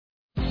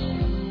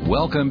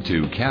Welcome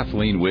to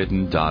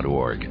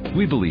KathleenWitten.org.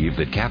 We believe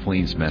that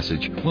Kathleen's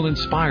message will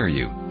inspire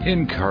you,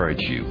 encourage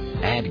you,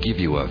 and give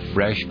you a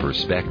fresh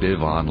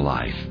perspective on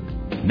life.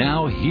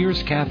 Now,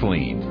 here's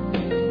Kathleen.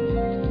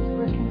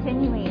 We're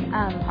continuing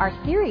our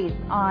series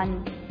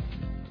on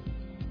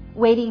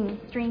waiting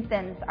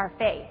strengthens our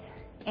faith.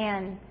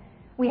 And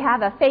we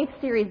have a faith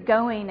series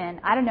going, and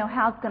I don't know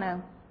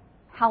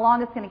how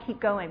long it's going to keep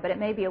going, but it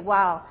may be a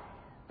while.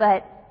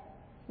 But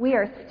we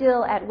are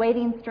still at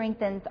waiting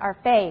strengthens our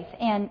faith.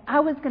 And I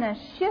was going to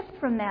shift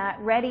from that,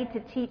 ready to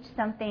teach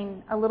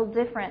something a little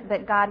different,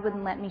 but God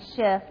wouldn't let me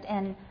shift.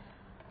 And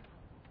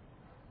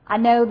I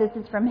know this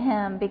is from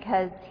Him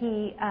because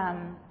He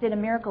did a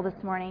miracle this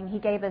morning. He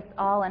gave us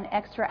all an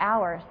extra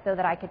hour so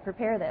that I could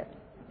prepare this.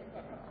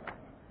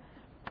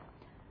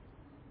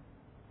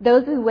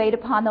 Those who wait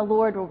upon the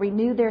Lord will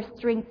renew their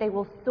strength. They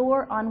will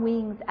soar on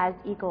wings as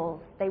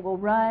eagles. They will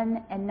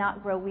run and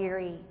not grow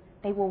weary.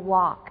 They will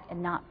walk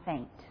and not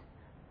faint.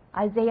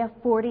 Isaiah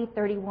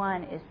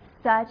 40:31 is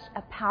such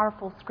a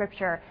powerful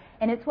scripture.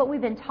 And it's what we've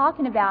been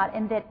talking about,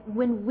 and that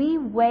when we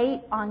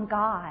wait on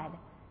God,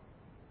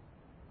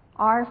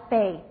 our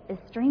faith is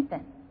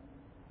strengthened.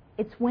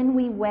 It's when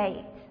we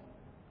wait.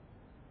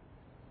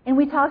 And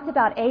we talked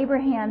about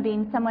Abraham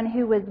being someone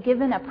who was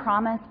given a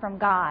promise from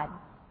God.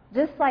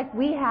 Just like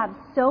we have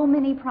so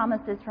many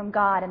promises from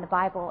God in the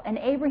Bible. And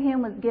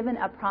Abraham was given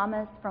a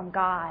promise from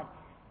God.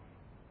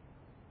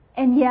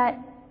 And yet,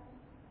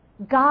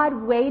 God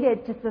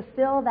waited to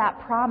fulfill that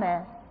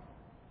promise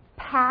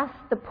past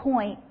the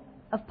point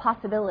of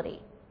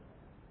possibility.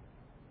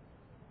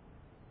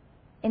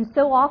 And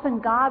so often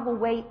God will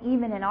wait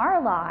even in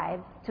our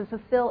lives to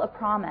fulfill a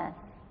promise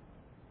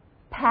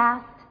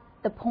past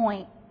the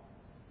point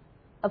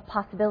of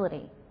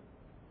possibility.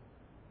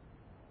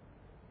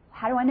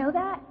 How do I know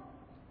that?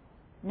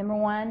 Number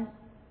one,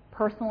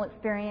 personal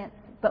experience.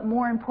 But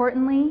more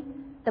importantly,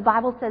 the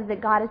Bible says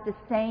that God is the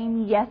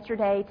same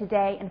yesterday,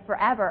 today, and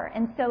forever.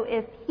 And so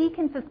if He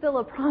can fulfill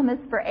a promise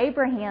for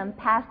Abraham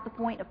past the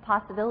point of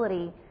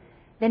possibility,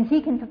 then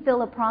He can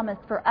fulfill a promise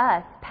for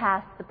us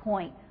past the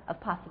point of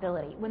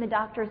possibility. When the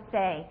doctors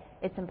say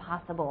it's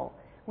impossible,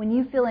 when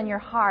you feel in your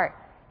heart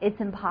it's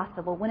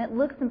impossible, when it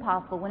looks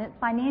impossible, when it's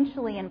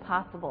financially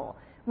impossible,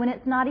 when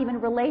it's not even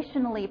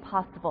relationally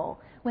possible,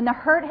 when the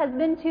hurt has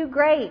been too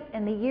great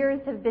and the years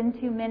have been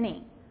too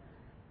many,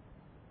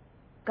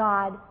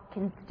 God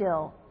can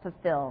still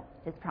fulfill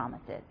His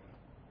promises.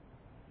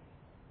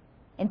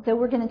 And so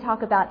we're going to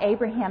talk about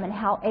Abraham and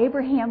how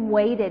Abraham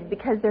waited,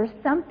 because there's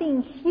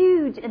something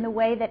huge in the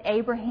way that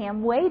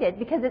Abraham waited,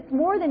 because it's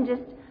more than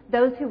just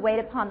those who wait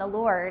upon the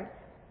Lord.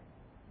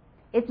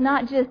 It's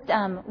not just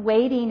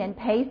waiting and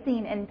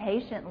pacing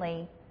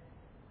impatiently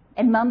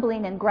and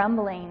mumbling and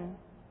grumbling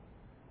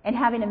and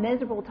having a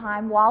miserable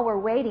time while we're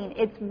waiting.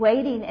 It's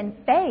waiting in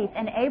faith,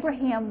 and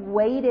Abraham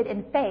waited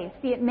in faith.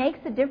 See, it makes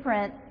a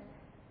difference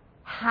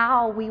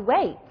how we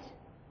wait.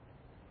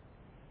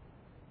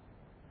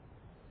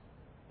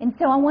 And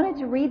so I wanted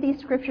to read these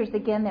scriptures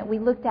again that we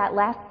looked at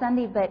last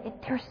Sunday, but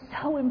they're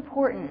so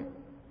important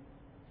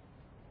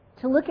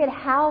to look at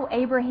how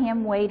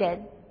Abraham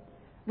waited.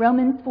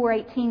 Romans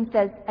 4:18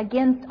 says,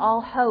 against all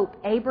hope,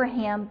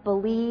 Abraham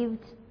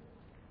believed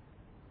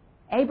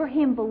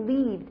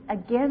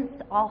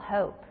against all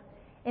hope.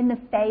 In the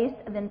face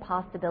of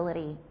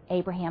impossibility,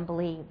 Abraham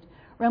believed.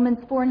 Romans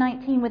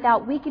 4:19,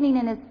 without weakening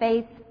in his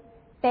faith,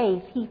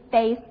 he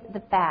faced the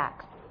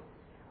facts.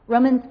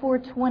 Romans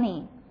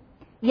 4:20,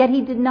 yet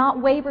he did not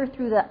waver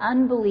through the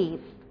unbelief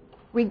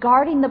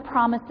regarding the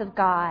promise of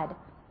God,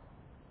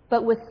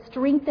 but was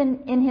strengthened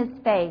in his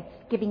faith,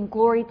 giving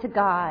glory to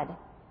God,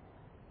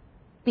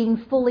 being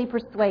fully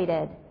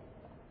persuaded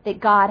that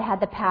God had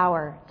the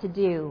power to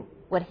do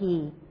what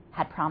He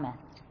had promised.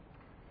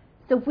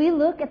 So if we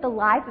look at the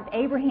life of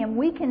Abraham,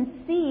 we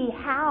can see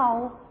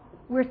how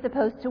we're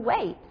supposed to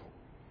wait.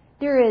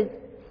 There is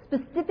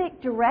specific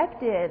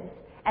directives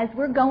as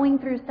we're going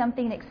through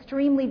something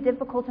extremely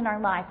difficult in our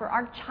life, or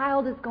our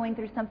child is going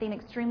through something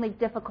extremely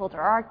difficult,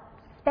 or our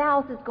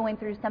spouse is going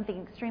through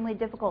something extremely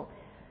difficult.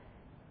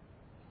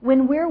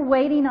 When we're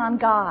waiting on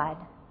God,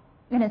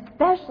 and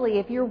especially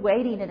if you're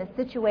waiting in a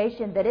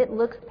situation that it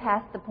looks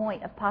past the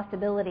point of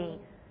possibility,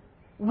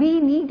 we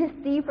need to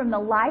see from the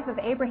life of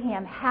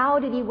Abraham, how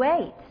did he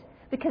wait?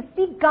 Because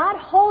see, God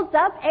holds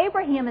up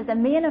Abraham as a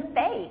man of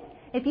faith.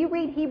 If you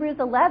read Hebrews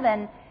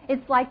 11,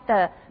 it's like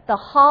the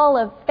hall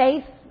of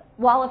faith,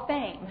 wall of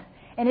fame.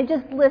 And it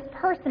just lists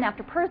person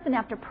after person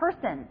after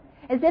person,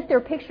 as if their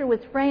picture was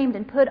framed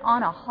and put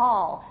on a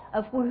hall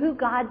of who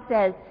God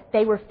says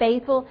they were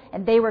faithful,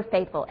 and they were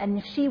faithful,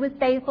 and she was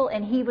faithful,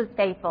 and he was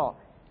faithful.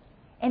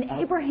 And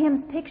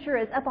Abraham's picture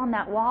is up on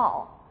that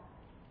wall.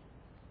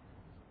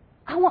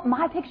 I want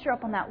my picture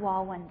up on that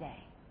wall one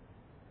day.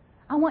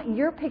 I want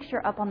your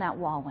picture up on that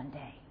wall one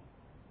day.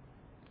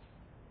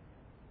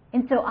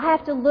 And so I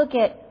have to look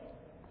at,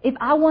 if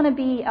I want to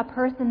be a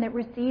person that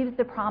receives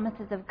the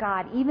promises of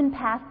God, even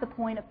past the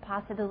point of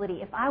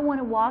possibility, if I want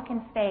to walk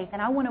in faith,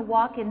 and I want to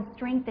walk in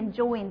strength and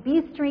joy and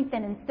be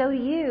strengthened, and so do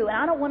you, and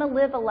I don't want to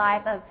live a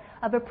life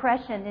of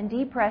oppression and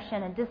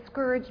depression and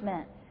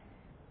discouragement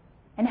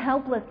and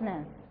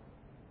helplessness.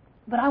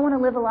 But I want to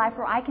live a life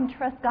where I can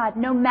trust God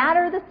no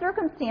matter the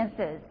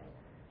circumstances.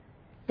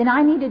 Then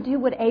I need to do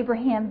what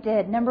Abraham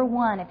did. Number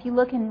one, if you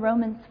look in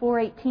Romans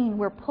 4:18,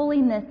 we're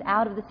pulling this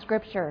out of the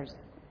Scriptures.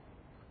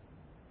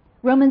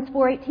 Romans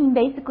 4:18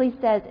 basically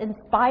says, in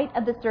spite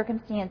of the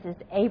circumstances,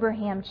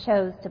 Abraham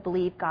chose to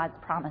believe God's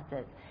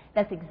promises.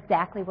 That's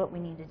exactly what we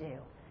need to do.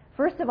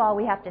 First of all,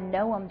 we have to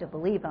know them to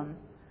believe them.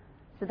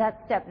 So that's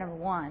step number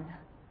one.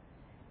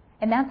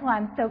 And that's why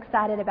I'm so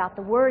excited about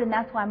the Word, and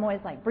that's why I'm always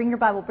like, bring your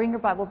Bible, bring your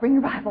Bible, bring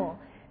your Bible.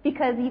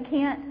 Because you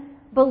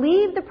can't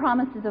believe the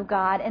promises of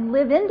God and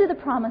live into the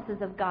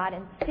promises of God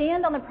and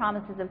stand on the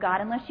promises of God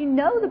unless you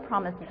know the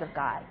promises of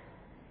God.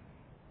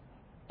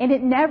 And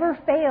it never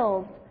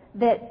fails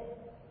that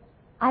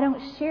I don't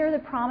share the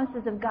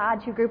promises of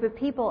God to a group of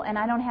people and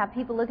I don't have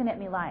people looking at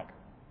me like,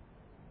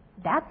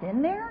 that's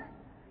in there?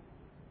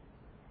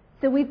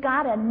 So we've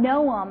got to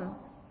know them,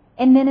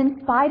 and then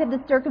in spite of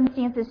the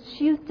circumstances,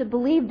 choose to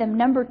believe them.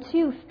 Number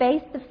two,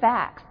 face the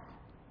facts,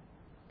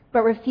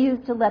 but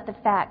refuse to let the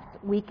facts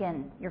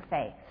weaken your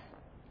faith.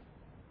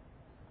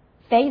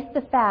 Face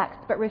the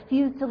facts, but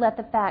refuse to let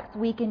the facts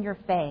weaken your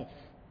faith.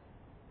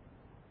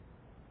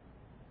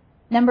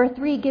 Number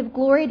three, give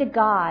glory to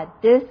God.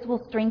 This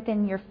will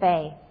strengthen your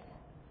faith.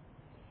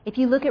 If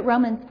you look at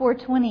Romans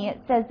 4:20, it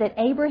says that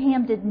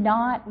Abraham did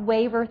not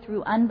waver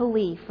through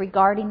unbelief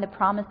regarding the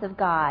promise of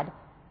God,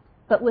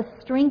 but was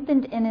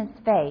strengthened in his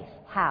faith.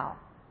 How?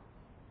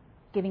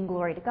 Giving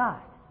glory to God.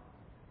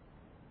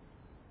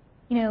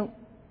 You know,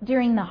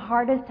 during the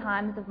hardest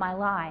times of my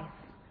life,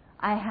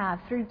 I have,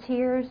 through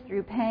tears,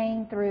 through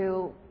pain,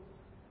 through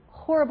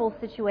horrible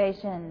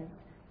situations,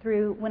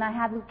 through when I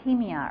had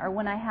leukemia or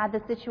when I had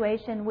the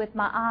situation with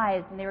my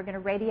eyes and they were going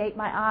to radiate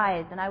my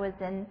eyes and I was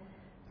in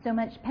so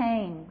much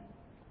pain.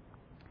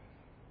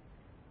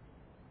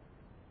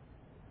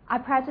 I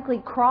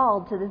practically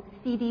crawled to the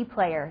CD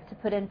player to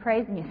put in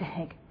praise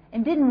music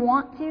and didn't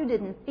want to,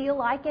 didn't feel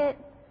like it.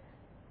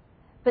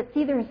 But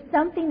see, there's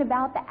something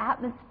about the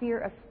atmosphere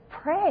of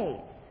praise.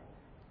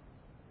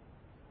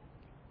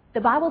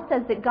 The Bible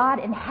says that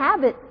God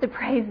inhabits the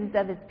praises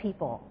of His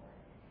people.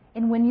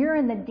 And when you're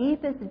in the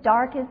deepest,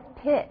 darkest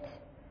pit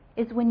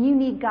is when you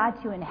need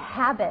God to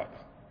inhabit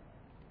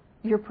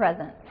your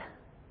presence.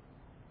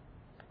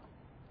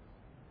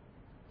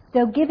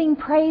 So giving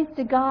praise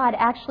to God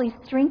actually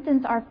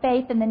strengthens our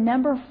faith. And then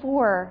number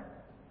four,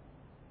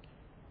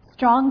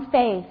 strong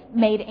faith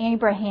made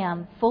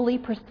Abraham fully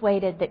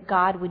persuaded that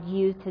God would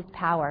use His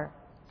power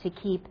to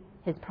keep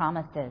His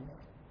promises.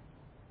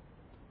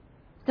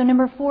 So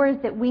number four is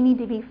that we need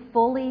to be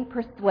fully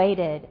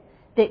persuaded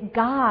that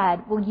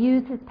God will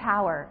use His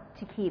power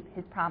to keep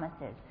His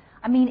promises.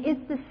 I mean,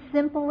 it's the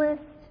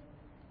simplest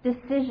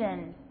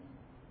decision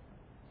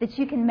that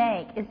you can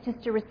make is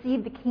just to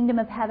receive the kingdom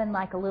of heaven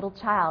like a little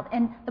child.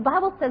 And the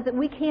Bible says that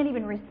we can't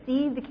even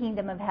receive the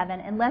kingdom of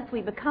heaven unless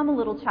we become a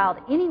little child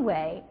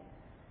anyway.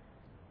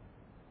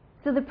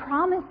 So the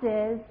promise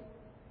is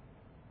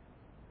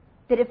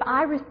that if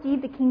I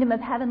receive the kingdom of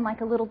heaven like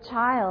a little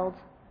child,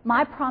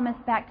 my promise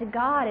back to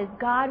God is,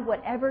 God,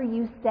 whatever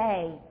you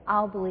say,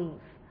 I'll believe.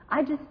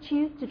 I just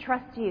choose to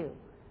trust you,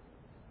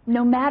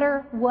 no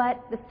matter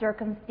what the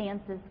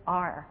circumstances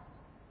are.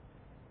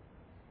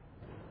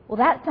 Well,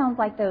 that sounds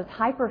like those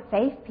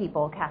hyper-faith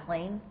people,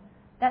 Kathleen.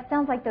 That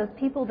sounds like those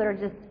people that are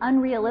just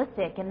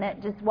unrealistic and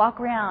that just walk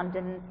around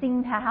and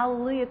sing a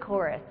hallelujah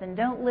chorus and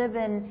don't live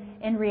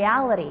in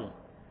reality.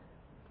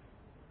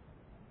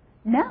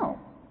 No.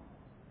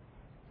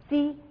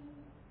 See,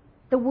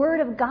 the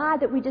Word of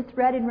God that we just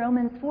read in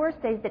Romans 4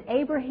 says that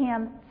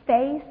Abraham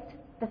faced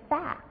the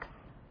facts.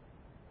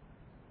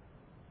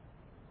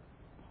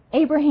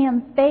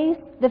 Abraham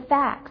faced the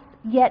facts,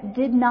 yet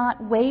did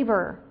not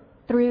waver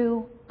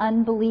through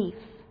unbelief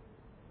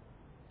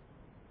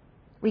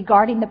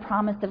regarding the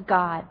promise of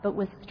God, but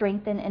was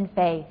strengthened in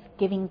faith,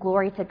 giving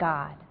glory to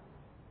God,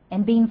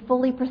 and being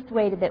fully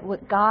persuaded that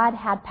what God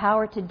had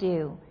power to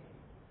do,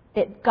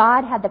 that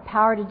God had the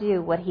power to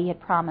do what He had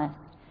promised.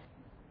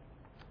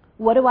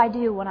 What do I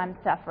do when I'm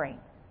suffering?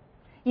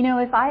 You know,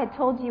 if I had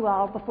told you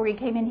all before you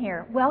came in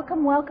here,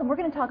 welcome, welcome, we're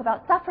going to talk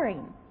about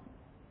suffering.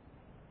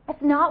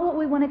 That's not what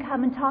we want to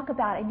come and talk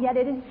about, and yet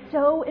it is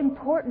so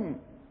important.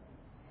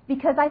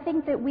 Because I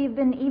think that we've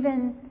been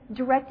even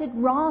directed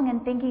wrong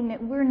in thinking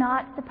that we're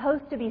not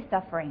supposed to be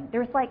suffering.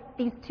 There's like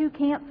these two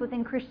camps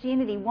within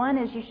Christianity. One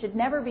is you should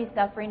never be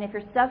suffering. If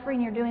you're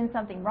suffering, you're doing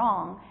something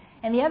wrong.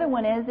 And the other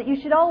one is that you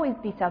should always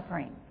be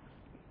suffering.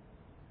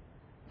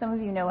 Some of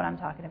you know what I'm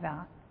talking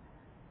about.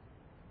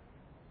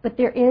 But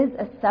there is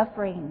a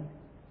suffering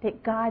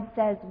that God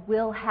says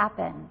will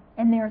happen.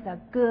 And there's a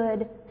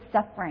good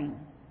suffering.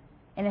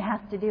 And it has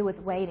to do with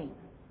waiting.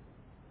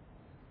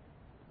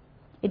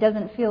 It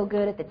doesn't feel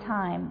good at the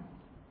time,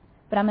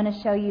 but I'm going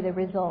to show you the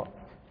results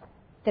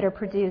that are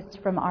produced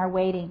from our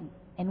waiting.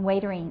 And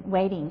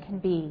waiting can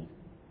be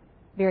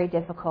very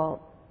difficult.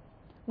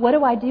 What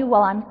do I do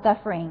while I'm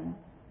suffering?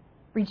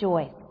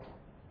 Rejoice.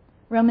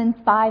 Romans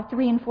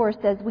 5:3-4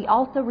 says, "We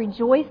also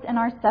rejoice in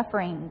our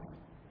sufferings,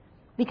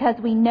 because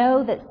we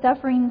know that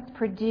sufferings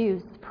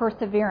produce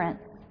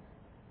perseverance.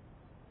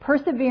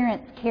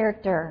 Perseverance,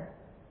 character,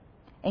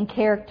 and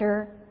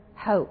character,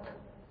 hope."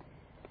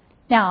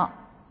 Now,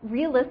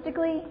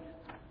 realistically,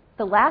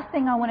 the last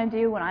thing I want to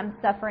do when I'm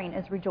suffering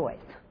is rejoice.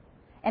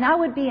 And I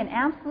would be an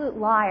absolute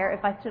liar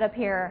if I stood up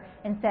here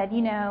and said,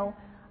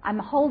 I'm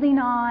holding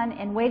on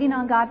and waiting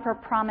on God for a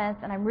promise,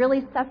 and I'm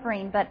really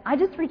suffering, but I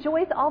just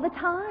rejoice all the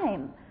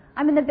time.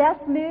 I'm in the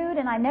best mood,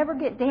 and I never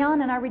get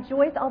down, and I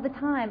rejoice all the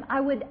time. I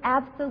would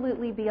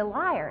absolutely be a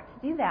liar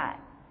to do that.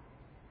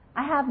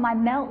 I have my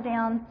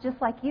meltdowns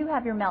just like you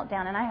have your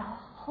meltdown, and I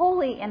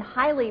wholly and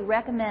highly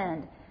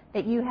recommend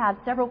that you have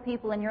several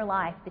people in your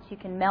life that you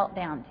can melt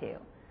down to.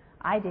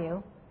 I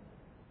do.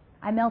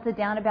 I melted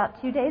down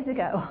about 2 days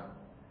ago.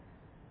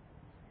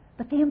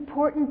 But the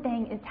important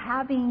thing is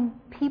having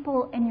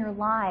people in your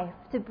life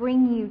to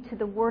bring you to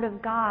the Word of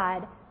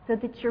God so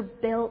that you're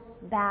built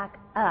back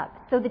up,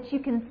 so that you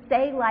can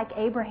say like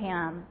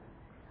Abraham,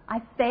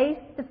 I face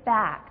the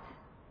fact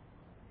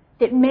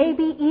that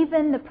maybe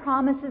even the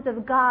promises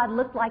of God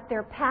look like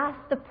they're past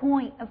the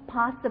point of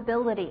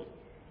possibility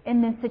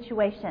in this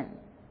situation.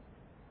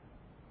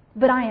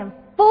 But I am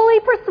fully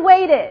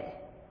persuaded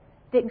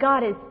that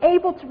God is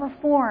able to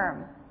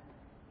perform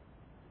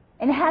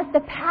and has the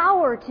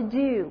power to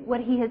do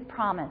what He has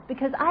promised.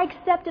 Because I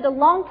accepted a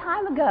long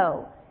time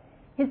ago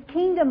His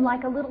kingdom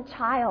like a little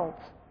child.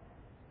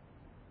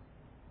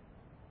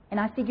 And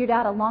I figured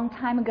out a long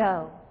time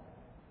ago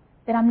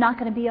that I'm not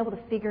going to be able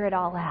to figure it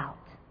all out.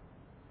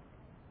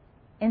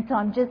 And so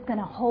I'm just going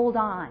to hold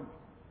on.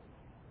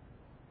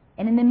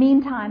 And in the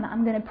meantime,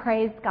 I'm going to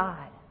praise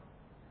God.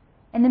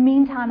 In the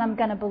meantime, I'm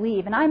going to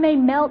believe. And I may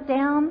melt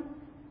down,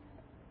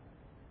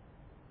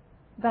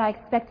 but I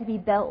expect to be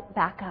built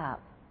back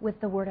up with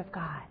the Word of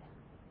God.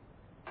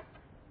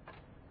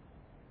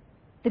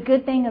 The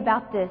good thing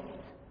about this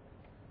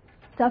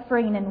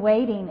suffering and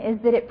waiting is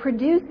that it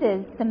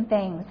produces some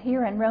things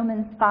here in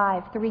Romans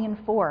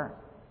 5:3-4.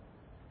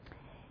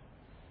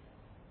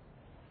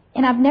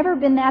 And I've never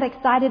been that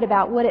excited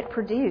about what it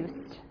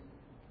produced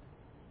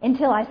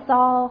until I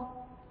saw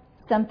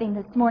something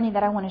this morning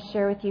that I want to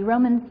share with you.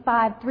 Romans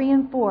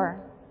 5:3-4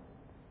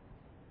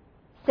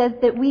 says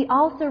that we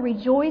also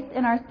rejoice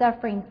in our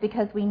sufferings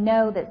because we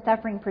know that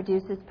suffering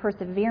produces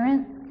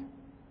perseverance.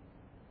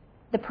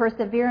 The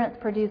perseverance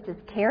produces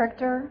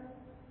character,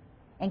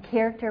 and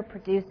character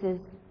produces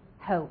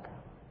hope.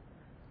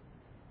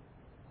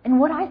 And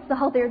what I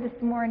saw there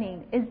this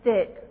morning is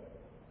that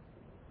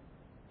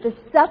the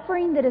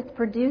suffering that is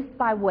produced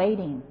by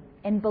waiting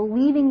and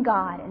believing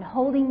God and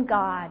holding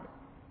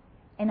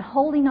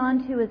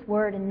on to His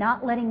Word and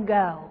not letting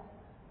go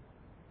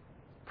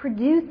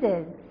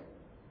produces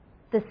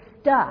the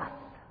stuff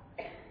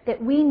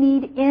that we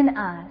need in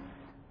us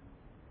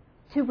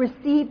to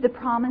receive the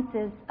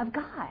promises of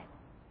God.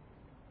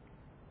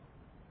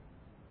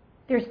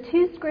 There's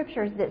two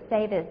scriptures that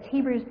say this.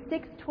 Hebrews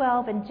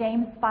 6:12 and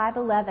James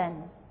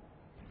 5:11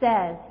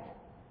 says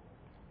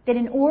that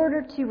in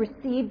order to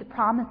receive the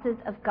promises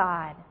of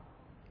God,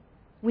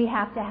 we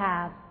have to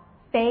have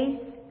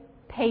faith,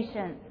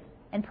 patience,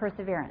 and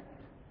perseverance.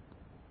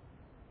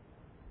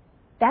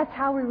 That's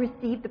how we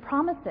receive the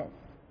promises.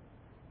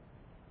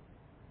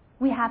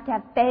 We have to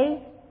have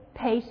faith,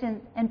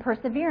 patience, and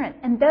perseverance.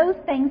 And those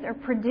things are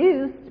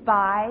produced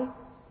by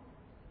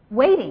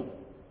waiting.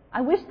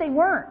 I wish they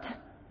weren't.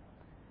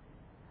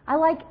 I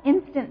like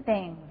instant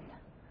things.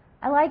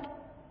 I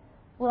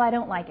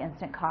don't like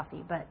instant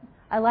coffee, but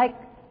I like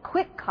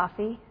quick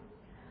coffee.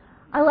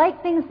 I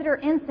like things that are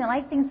instant. I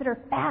like things that are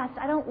fast.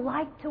 I don't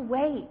like to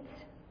wait.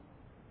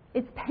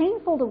 It's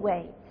painful to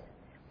wait.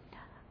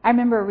 I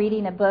remember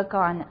reading a book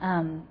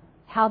on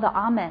how the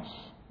Amish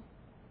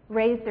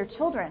raise their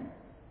children.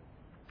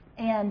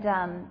 And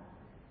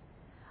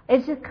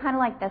it's just kind of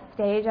like the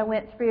stage I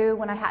went through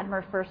when I had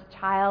my first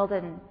child,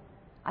 and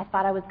I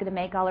thought I was going to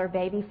make all her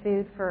baby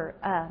food for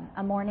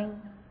a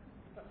morning.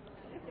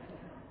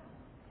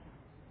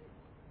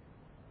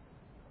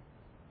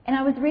 And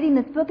I was reading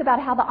this book about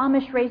how the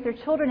Amish raise their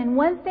children, and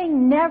one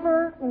thing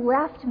never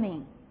left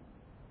me.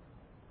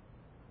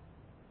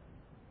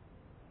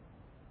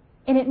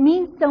 And it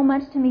means so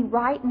much to me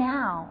right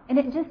now. And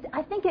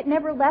I think it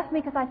never left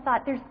me because I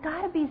thought there's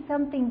got to be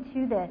something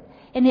to this.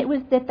 And it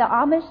was that the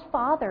Amish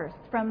fathers,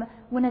 from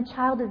when a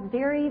child is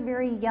very,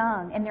 very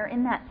young and they're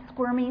in that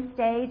squirmy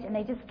stage and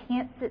they just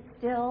can't sit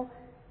still,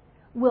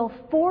 will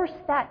force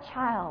that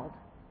child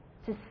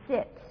to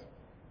sit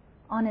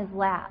on his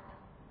lap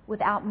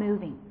without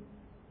moving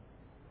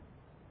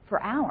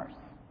for hours.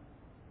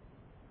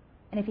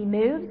 And if he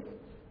moves,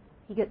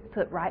 he gets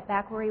put right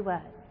back where he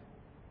was.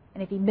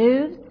 And if he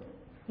moves,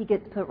 he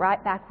gets put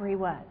right back where he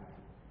was.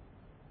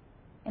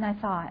 And I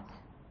thought,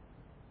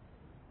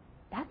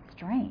 that's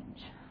strange.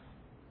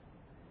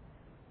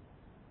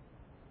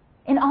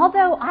 And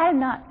although I am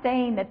not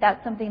saying that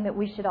that's something that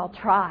we should all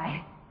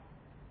try,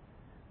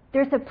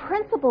 there's a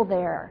principle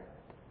there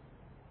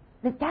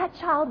that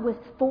child was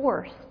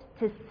forced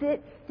to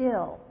sit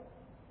still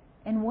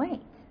and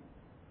wait.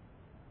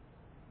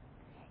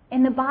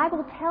 And the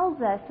Bible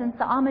tells us, since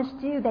the Amish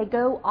do, they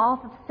go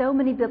off of so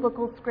many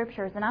biblical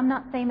scriptures. And I'm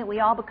not saying that we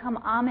all become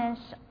Amish.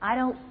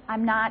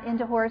 I'm not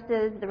into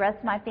horses. The rest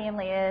of my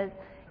family is.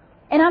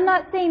 And I'm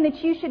not saying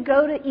that you should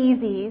go to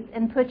Easy's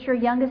and put your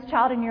youngest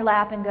child in your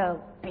lap and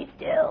go, be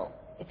still.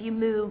 If you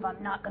move,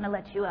 I'm not going to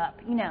let you up.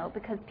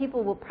 Because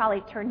people will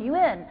probably turn you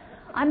in.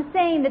 I'm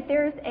saying that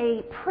there's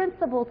a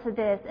principle to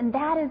this, and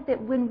that is that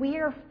when we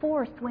are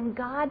forced, when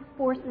God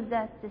forces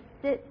us to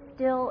sit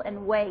still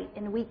and wait,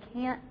 and we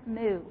can't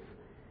move,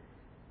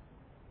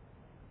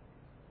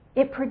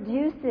 it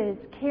produces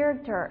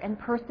character and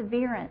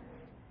perseverance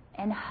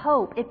and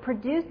hope. It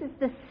produces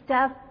the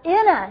stuff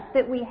in us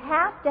that we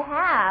have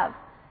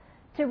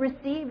to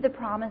receive the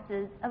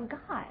promises of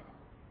God.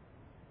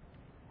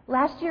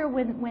 Last year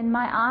when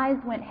my eyes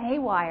went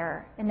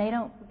haywire, and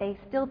they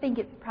still think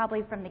it's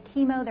probably from the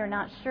chemo, they're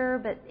not sure,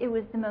 but it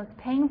was the most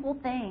painful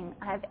thing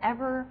I've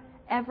ever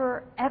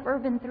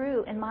been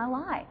through in my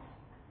life.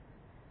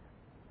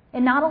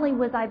 And not only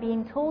was I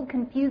being told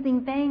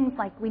confusing things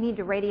like we need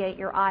to radiate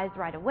your eyes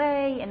right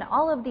away and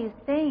all of these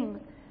things,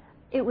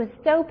 it was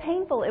so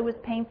painful. It was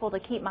painful to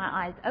keep my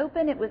eyes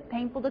open. It was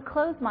painful to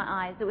close my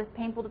eyes. It was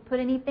painful to put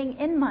anything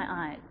in my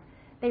eyes.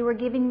 They were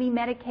giving me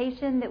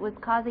medication that was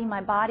causing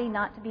my body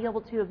not to be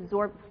able to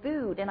absorb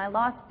food. And I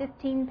lost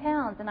 15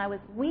 pounds, and I was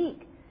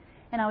weak,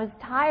 and I was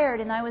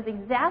tired, and I was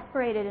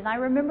exasperated. And I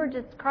remember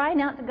just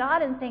crying out to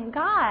God and saying,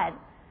 God,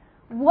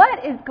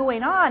 what is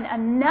going on?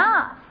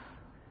 Enough.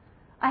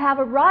 I have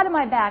a rod in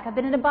my back. I've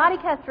been in a body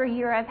cast for a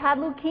year. I've had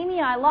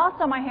leukemia. I lost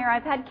all my hair.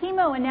 I've had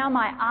chemo, and now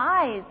my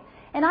eyes.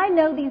 And I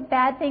know these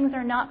bad things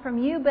are not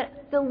from you,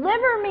 but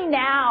deliver me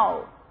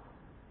now.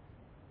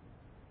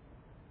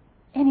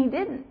 And He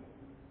didn't.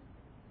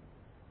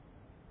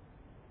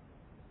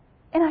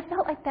 And I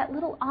felt like that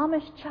little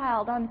Amish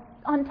child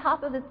on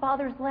top of his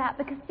father's lap,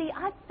 because, see,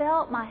 I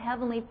felt my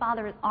Heavenly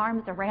Father's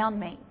arms around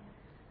me.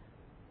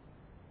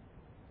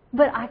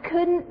 But I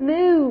couldn't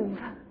move.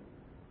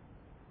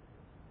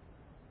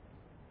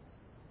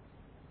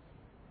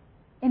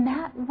 And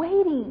that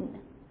waiting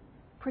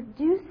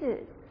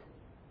produces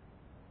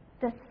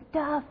the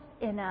stuff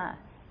in us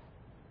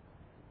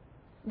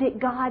that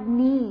God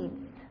needs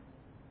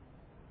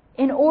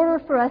in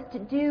order for us to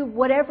do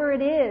whatever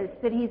it is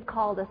that He's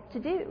called us to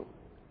do.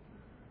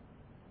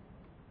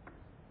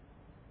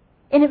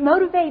 And it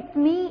motivates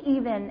me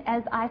even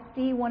as I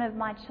see one of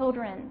my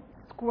children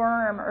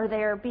squirm or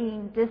they're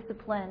being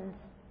disciplined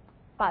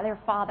by their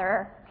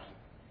father.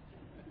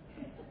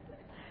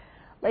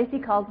 Lacey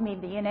calls me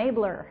the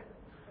enabler.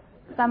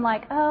 So I'm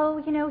like,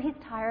 oh, he's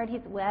tired, he's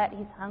wet,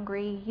 he's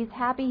hungry, he's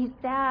happy, he's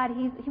sad,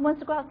 he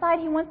wants to go outside,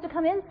 he wants to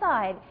come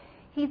inside.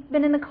 He's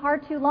been in the car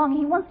too long,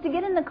 he wants to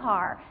get in the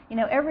car.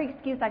 Every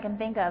excuse I can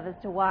think of as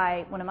to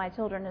why one of my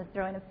children is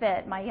throwing a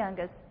fit, my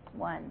youngest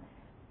one.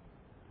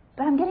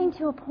 But I'm getting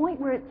to a point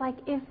where it's like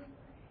if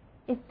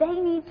they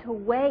need to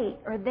wait,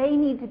 or they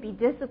need to be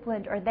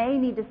disciplined, or they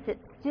need to sit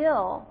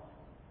still,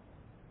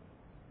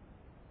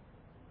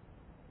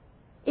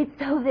 it's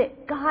so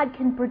that God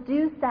can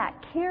produce that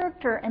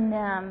character in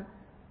them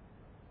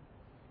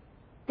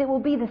that will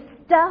be the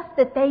stuff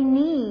that they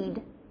need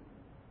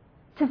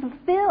to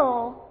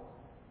fulfill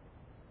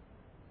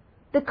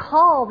the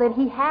call that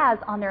He has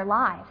on their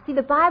life. See,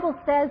 the Bible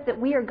says that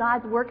we are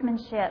God's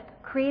workmanship,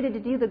 created to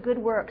do the good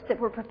works that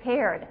were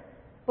prepared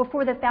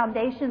before the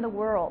foundation of the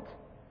world.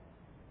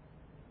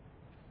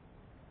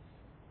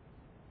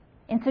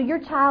 And so your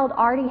child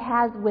already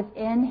has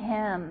within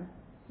him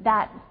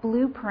that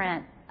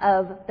blueprint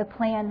of the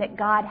plan that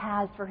God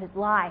has for his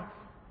life.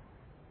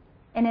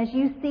 And as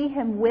you see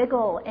him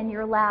wiggle in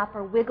your lap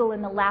or wiggle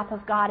in the lap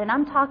of God, and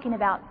I'm talking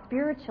about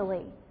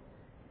spiritually,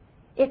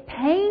 it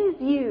pains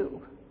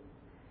you.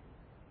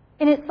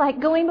 And it's like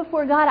going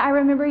before God. I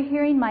remember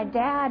hearing my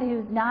dad,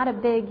 who's not a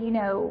big,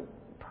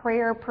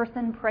 prayer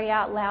person, pray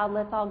out loud,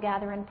 let's all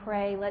gather and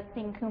pray, let's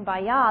sing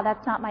Kumbaya.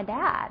 That's not my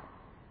dad.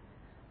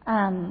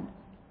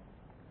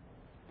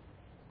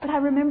 But I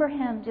remember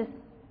him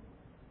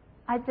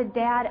I said,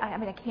 Dad,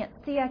 I can't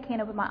see, I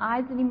can't open my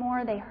eyes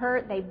anymore. They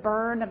hurt, they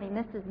burn.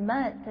 This is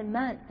months and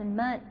months and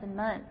months and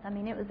months.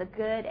 It was a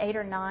good 8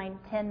 or 9,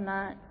 10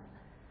 months.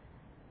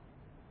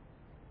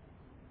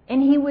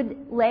 And he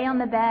would lay on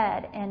the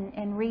bed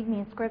and read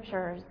me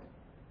scriptures,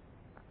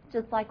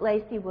 just like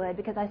Lacey would,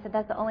 because I said,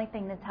 that's the only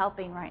thing that's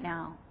helping right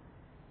now.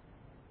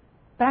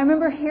 But I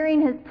remember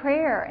hearing his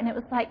prayer, and it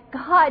was like,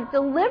 God,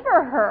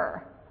 deliver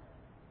her.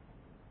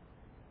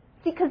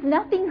 See, because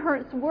nothing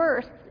hurts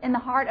worse in the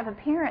heart of a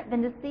parent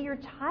than to see your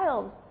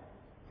child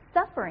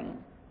suffering.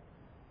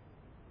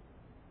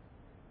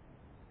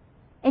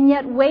 And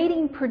yet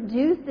waiting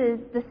produces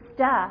the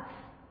stuff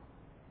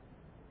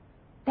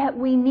that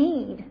we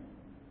need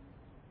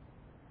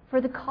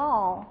for the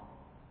call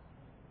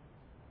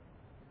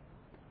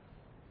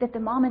that the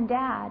mom and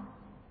dad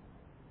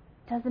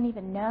doesn't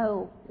even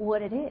know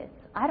what it is.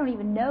 I don't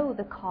even know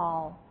the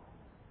call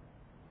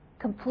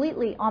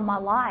completely on my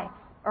life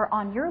or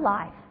on your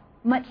life,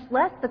 much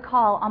less the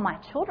call on my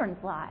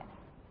children's lives.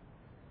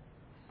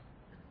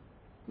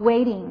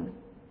 Waiting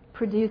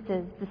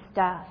produces the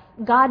stuff.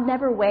 God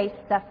never wastes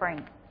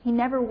suffering. He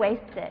never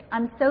wastes it.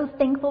 I'm so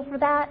thankful for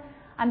that.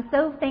 I'm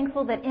so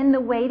thankful that in the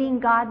waiting,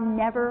 God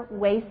never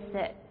wastes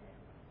it.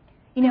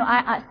 You know,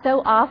 I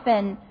so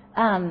often,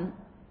 I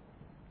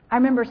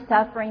remember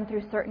suffering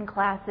through certain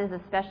classes,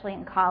 especially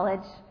in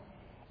college.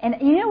 And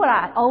you know what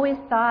I always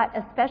thought,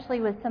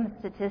 especially with some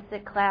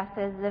statistic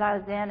classes that I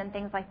was in and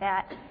things like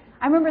that?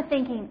 I remember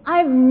thinking,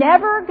 I'm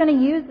never going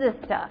to use this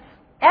stuff,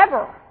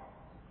 ever.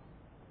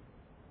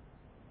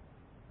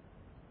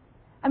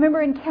 I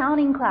remember in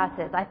counting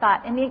classes, I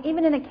thought, and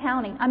even in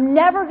accounting, I'm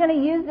never going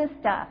to use this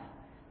stuff.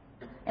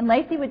 And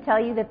Lacey would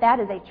tell you that that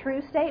is a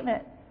true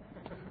statement.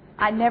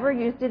 I never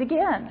used it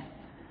again.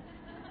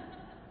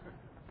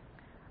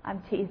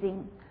 I'm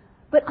teasing.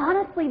 But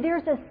honestly,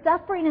 there's a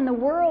suffering in the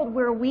world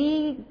where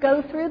we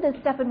go through this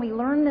stuff and we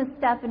learn this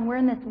stuff and we're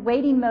in this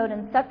waiting mode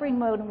and suffering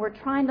mode and we're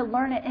trying to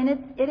learn it, and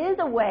it is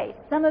a waste.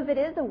 Some of it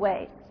is a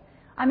waste.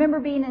 I remember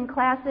being in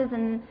classes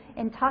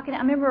and talking. I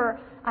remember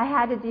I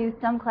had to do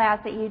some class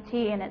at UT,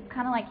 and it's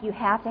kind of like you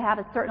have to have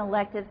a certain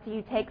elective, so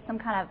you take some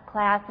kind of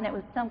class, and it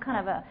was some kind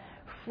of a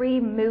free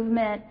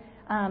movement,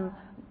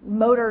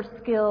 motor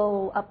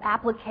skill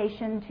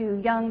application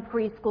to young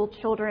preschool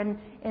children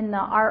in the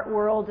art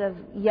world of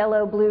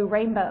yellow, blue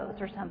rainbows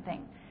or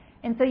something.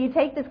 And so you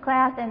take this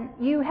class and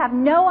you have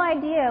no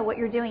idea what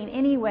you're doing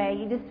anyway.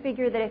 You just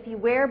figure that if you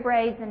wear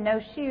braids and no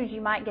shoes,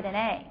 you might get an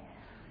A.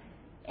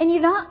 And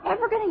you're not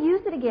ever going to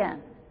use it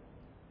again.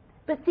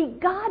 But see,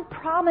 God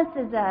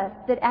promises us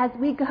that as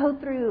we go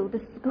through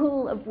the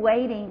school of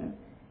waiting,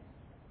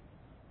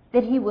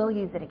 that He will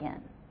use it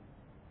again.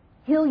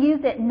 He'll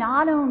use it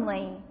not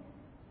only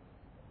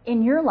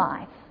in your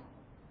life,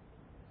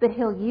 but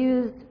He'll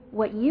use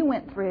what you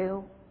went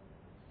through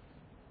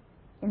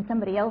in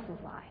somebody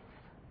else's life.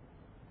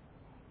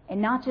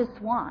 And not just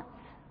once,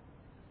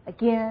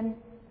 again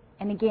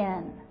and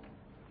again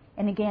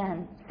and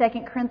again.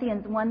 2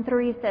 Corinthians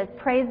 1:3 says,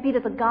 "Praise be to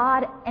the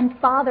God and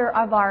Father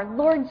of our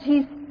Lord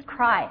Jesus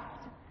Christ,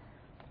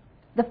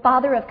 the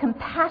Father of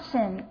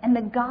compassion and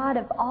the God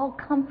of all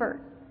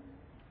comfort,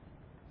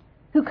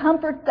 who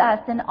comforts us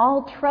in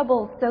all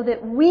trouble so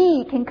that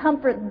we can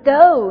comfort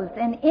those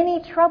in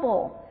any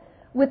trouble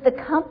with the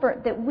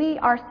comfort that we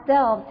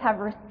ourselves have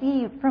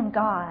received from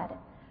God.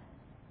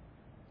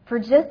 For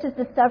just as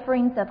the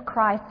sufferings of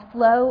Christ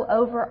flow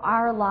over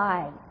our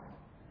lives,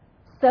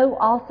 so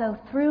also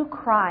through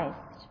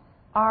Christ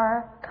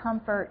our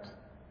comfort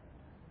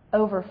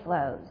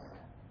overflows."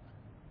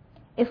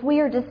 If we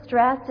are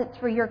distressed, it's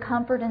for your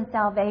comfort and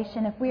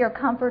salvation. If we are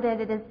comforted,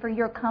 it is for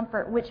your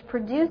comfort, which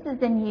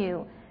produces in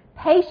you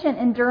patient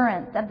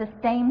endurance of the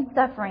same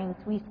sufferings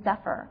we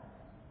suffer.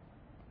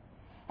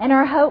 And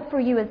our hope for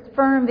you is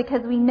firm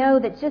because we know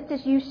that just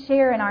as you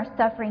share in our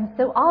suffering,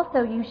 so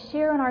also you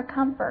share in our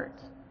comfort.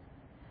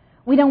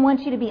 We don't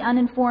want you to be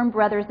uninformed,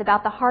 brothers,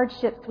 about the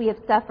hardships we have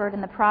suffered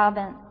in the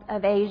province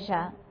of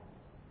Asia.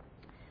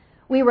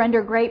 We were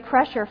under great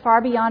pressure,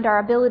 far beyond our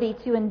ability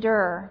to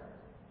endure.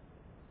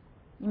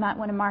 You might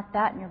want to mark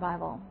that in your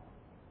Bible.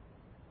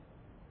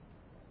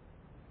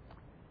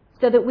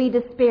 So that we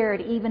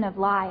despaired even of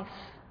life.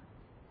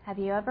 Have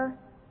you ever?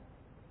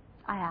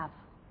 I have.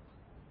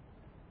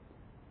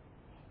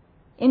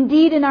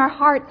 Indeed, in our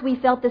hearts we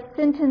felt the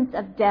sentence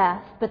of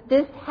death, but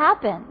this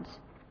happened.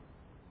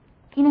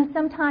 You know,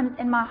 sometimes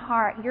in my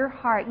heart, your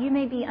heart, you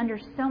may be under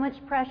so much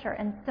pressure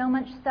and so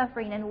much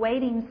suffering and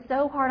waiting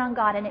so hard on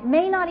God, and it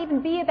may not even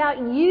be about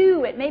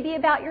you, it may be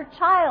about your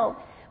child,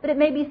 but it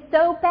may be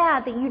so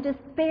bad that you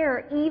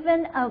despair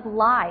even of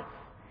life.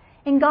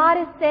 And God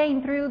is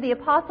saying through the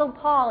Apostle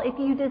Paul, if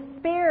you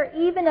despair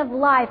even of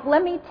life,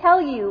 let me tell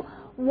you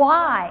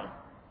why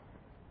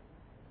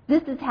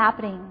this is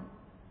happening.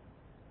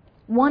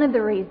 One of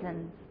the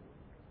reasons,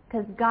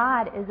 because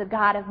God is a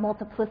God of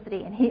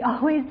multiplicity and He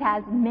always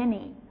has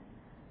many.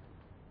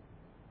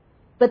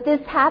 But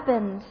this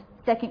happened,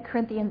 2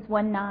 Corinthians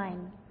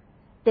 1:9,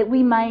 that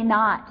we may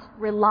not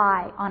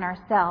rely on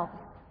ourselves,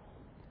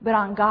 but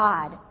on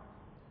God,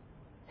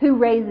 who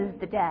raises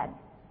the dead.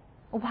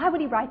 Well, why would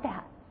He write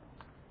that?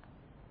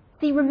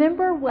 See,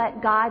 remember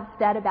what God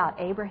said about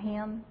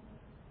Abraham?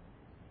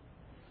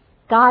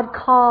 God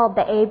called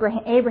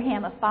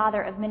Abraham a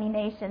father of many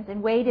nations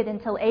and waited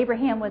until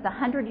Abraham was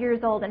 100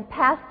 years old and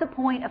past the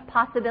point of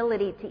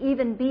possibility to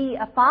even be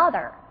a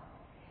father.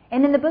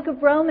 And in the book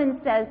of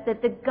Romans says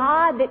that the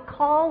God that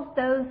calls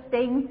those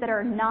things that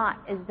are not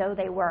as though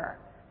they were.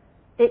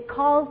 It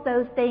calls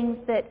those things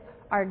that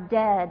are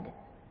dead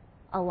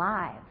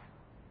alive.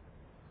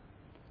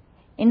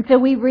 And so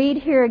we read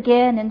here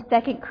again in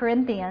 2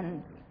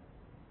 Corinthians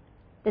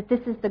that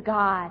this is the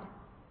God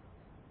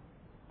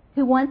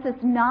who wants us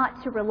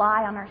not to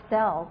rely on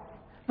ourselves,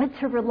 but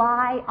to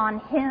rely on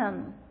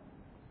Him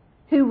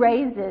who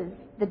raises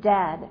the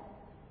dead.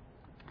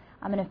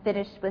 I'm going to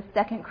finish with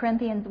 2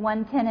 Corinthians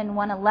 1:10 and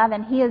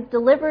 1:11. He has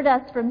delivered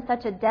us from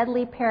such a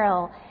deadly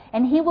peril,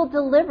 and He will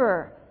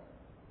deliver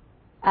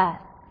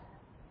us.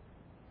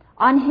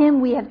 On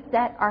Him we have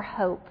set our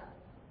hope.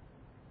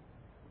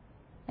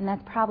 And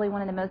that's probably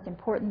one of the most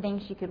important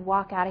things you could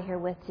walk out of here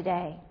with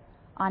today.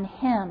 On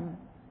Him,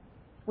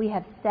 we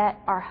have set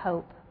our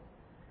hope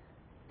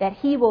that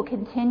He will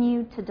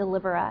continue to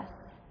deliver us.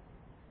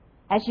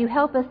 As you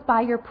help us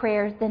by your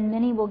prayers, then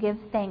many will give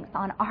thanks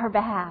on our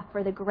behalf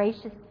for the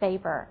gracious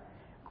favor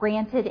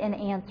granted in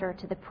answer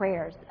to the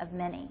prayers of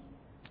many.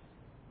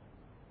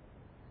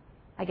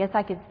 I guess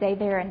I could stay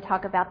there and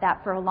talk about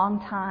that for a long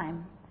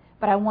time,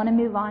 but I want to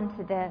move on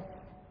to this,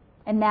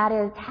 and that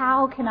is,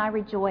 how can I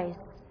rejoice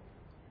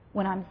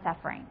when I'm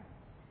suffering?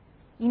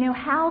 You know,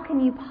 how can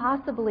you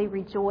possibly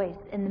rejoice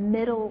in the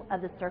middle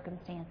of the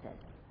circumstances?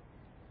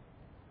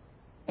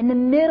 In the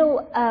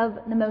middle of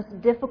the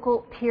most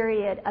difficult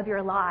period of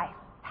your life,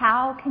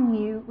 how can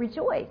you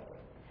rejoice?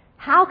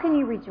 How can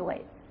you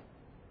rejoice?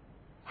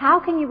 How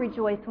can you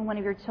rejoice when one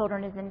of your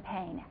children is in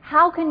pain?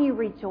 How can you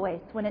rejoice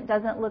when it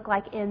doesn't look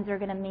like ends are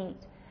going to meet?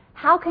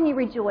 How can you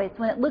rejoice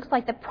when it looks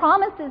like the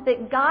promises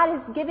that God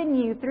has given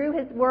you through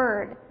His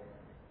Word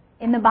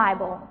in the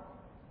Bible,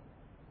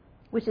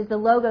 which is the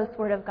Logos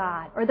Word of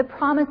God, or the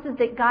promises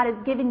that God has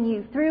given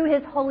you through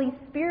His Holy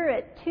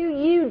Spirit to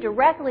you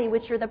directly,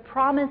 which are the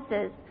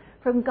promises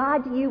from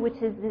God to you,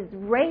 which is His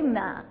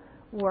Rhema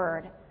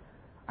Word,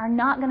 are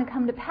not going to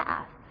come to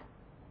pass?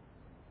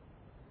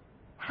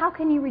 How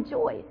can you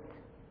rejoice?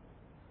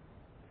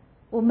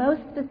 Well,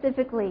 most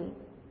specifically,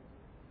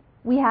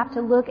 we have to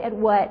look at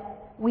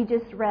what we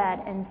just read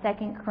in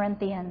 2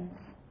 Corinthians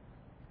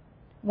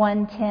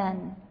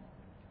 1:10.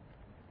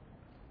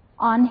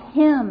 On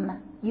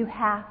Him you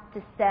have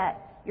to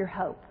set your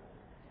hope.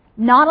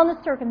 Not on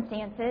the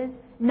circumstances,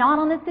 not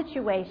on the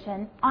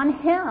situation,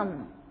 on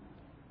Him.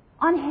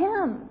 On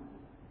Him.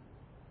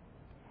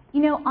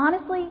 You know,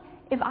 honestly,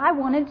 if I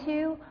wanted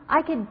to,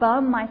 I could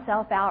bum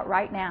myself out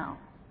right now.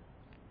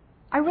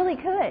 I really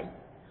could.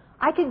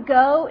 I could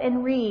go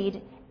and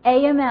read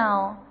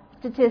AML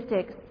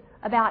statistics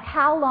about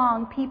how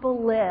long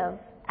people live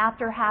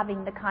after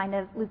having the kind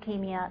of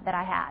leukemia that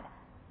I had.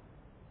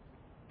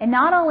 And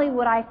not only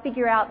would I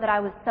figure out that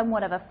I was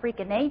somewhat of a freak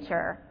of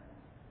nature,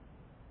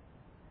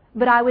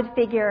 but I would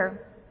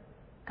figure,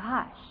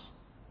 gosh,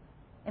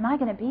 am I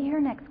going to be here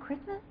next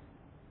Christmas?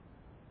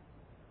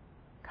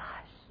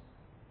 Gosh,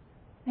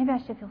 maybe I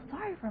should feel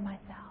sorry for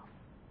myself.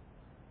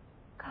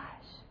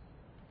 Gosh,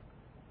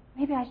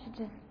 maybe I should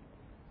just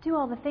do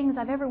all the things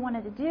I've ever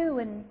wanted to do,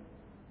 or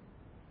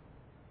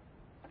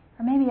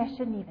maybe I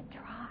shouldn't even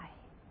try.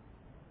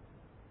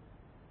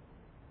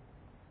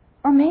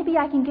 Or maybe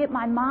I can get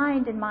my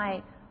mind and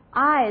my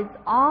eyes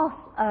off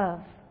of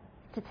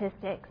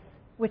statistics,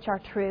 which are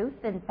truth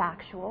and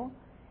factual,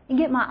 and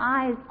get my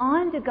eyes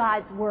onto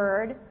God's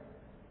Word,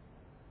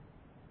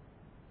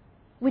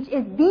 which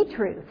is the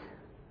truth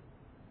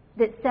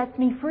that sets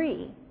me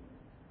free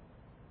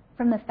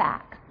from the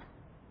facts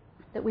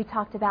that we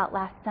talked about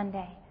last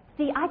Sunday.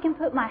 See, I can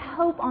put my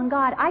hope on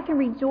God. I can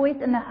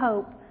rejoice in the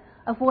hope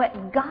of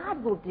what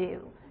God will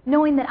do,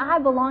 knowing that I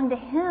belong to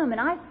Him and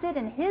I sit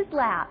in His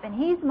lap and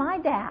He's my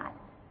dad.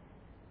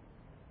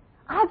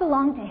 I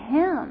belong to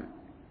Him.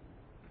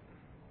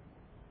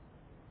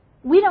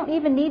 We don't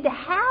even need to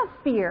have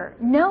fear,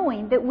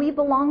 knowing that we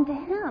belong to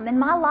Him. And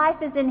my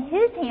life is in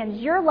His hands.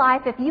 Your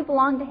life, if you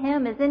belong to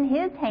Him, is in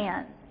His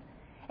hands.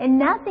 And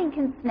nothing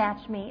can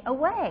snatch me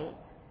away.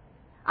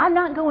 I'm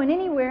not going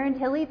anywhere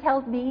until He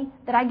tells me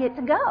that I get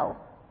to go.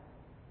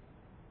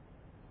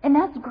 And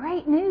that's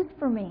great news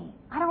for me.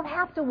 I don't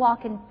have to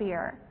walk in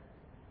fear.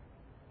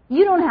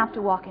 You don't have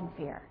to walk in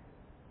fear.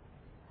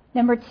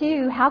 Number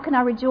 2, how can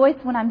I rejoice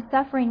when I'm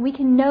suffering? We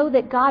can know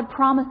that God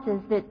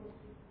promises that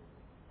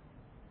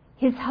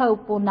His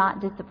hope will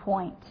not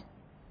disappoint.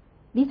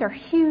 These are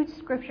huge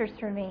scriptures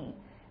for me,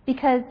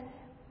 because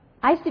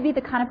I used to be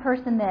the kind of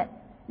person that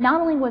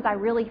not only was I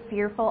really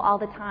fearful all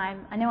the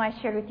time. I know I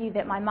shared with you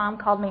that my mom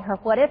called me her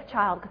what-if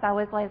child, because I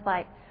was always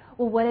like,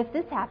 well, what if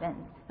this happens?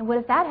 And what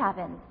if that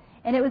happens?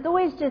 And it was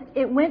always just,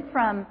 it went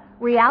from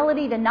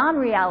reality to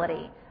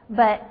non-reality.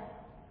 But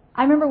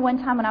I remember one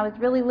time when I was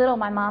really little,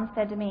 my mom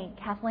said to me,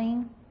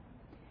 Kathleen,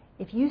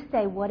 if you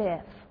say what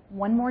if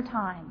one more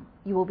time,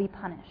 you will be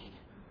punished.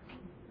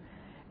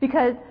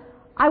 Because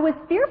I was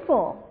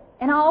fearful.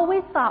 And I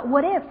always thought,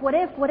 what if, what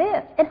if, what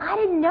if? And I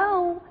didn't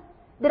know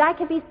that I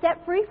could be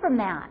set free from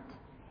that.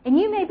 And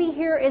you may be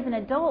here as an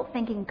adult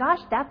thinking, gosh,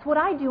 that's what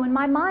I do in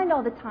my mind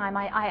all the time.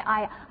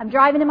 I'm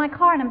driving in my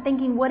car and I'm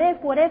thinking, what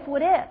if, what if,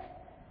 what if?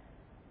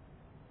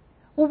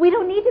 Well, we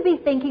don't need to be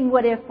thinking,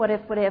 what if, what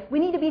if, what if. We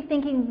need to be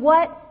thinking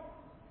what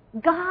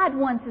God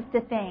wants us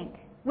to think,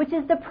 which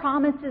is the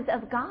promises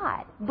of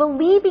God.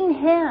 Believing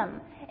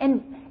Him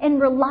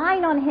and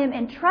relying on Him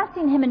and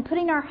trusting Him and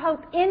putting our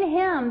hope in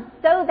Him,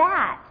 so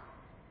that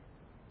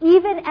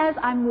even as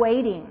I'm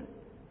waiting,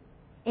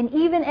 and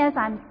even as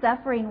I'm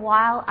suffering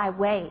while I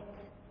wait,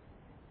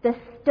 the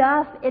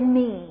stuff in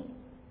me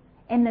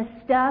and the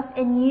stuff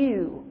in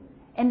you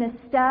and the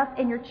stuff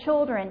in your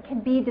children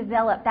can be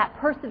developed. That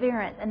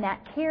perseverance and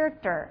that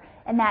character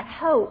and that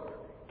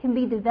hope can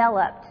be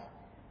developed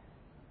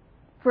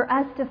for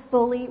us to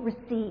fully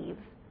receive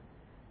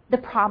the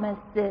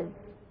promises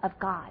of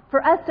God,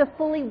 for us to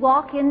fully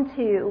walk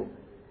into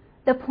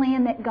the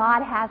plan that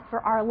God has for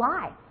our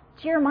life.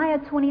 Jeremiah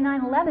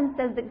 29:11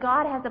 says that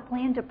God has a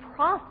plan to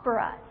prosper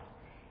us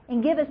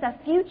and give us a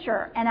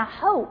future and a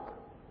hope.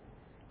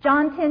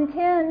 John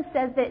 10:10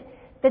 says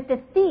that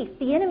the thief,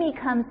 the enemy,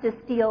 comes to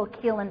steal,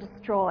 kill, and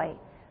destroy,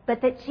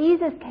 but that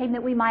Jesus came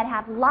that we might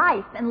have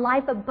life and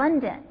life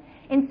abundant.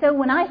 And so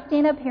when I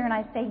stand up here and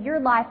I say, your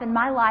life and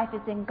my life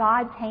is in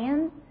God's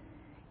hands,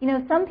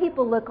 some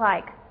people look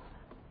like,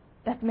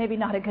 that's maybe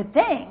not a good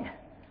thing.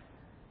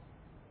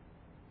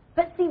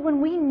 But see,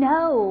 when we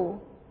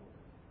know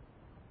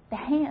the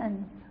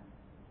hands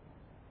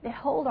that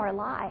hold our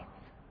life,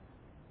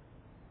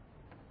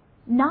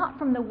 not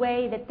from the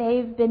way that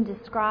they've been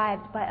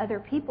described by other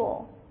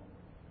people,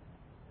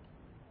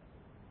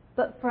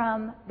 but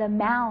from the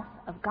mouth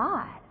of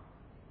God,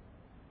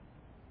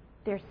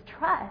 there's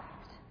trust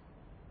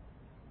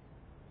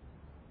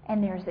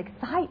and there's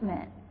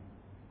excitement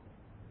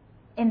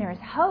and there's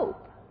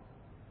hope.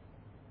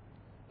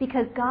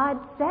 Because God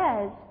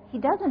says He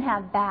doesn't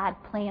have bad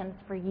plans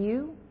for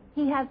you.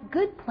 He has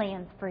good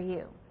plans for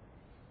you.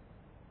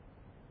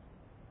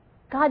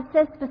 God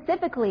says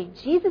specifically,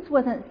 Jesus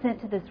wasn't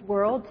sent to this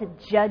world to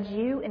judge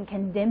you and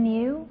condemn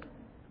you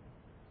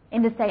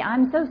and to say,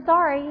 I'm so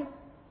sorry,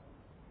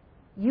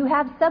 you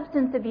have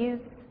substance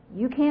abuse,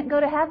 you can't go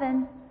to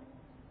heaven.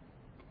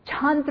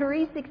 John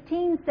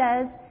 3:16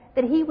 says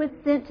that He was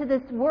sent to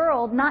this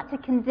world not to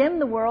condemn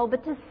the world,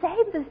 but to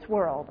save this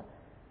world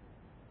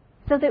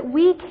so that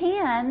we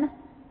can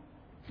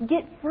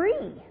get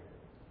free.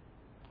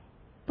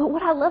 But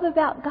what I love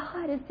about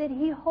God is that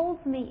He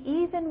holds me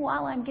even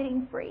while I'm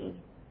getting free.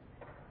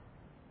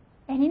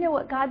 And you know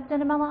what God's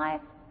done in my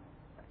life?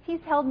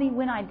 He's held me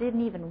when I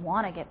didn't even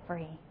want to get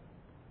free.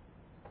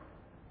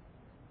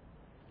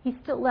 He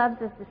still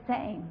loves us the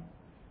same.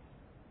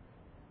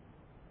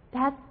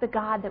 That's the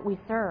God that we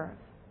serve.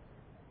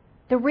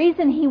 The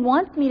reason He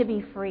wants me to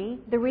be free,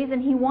 the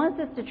reason He wants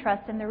us to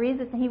trust Him, the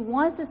reason He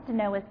wants us to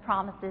know His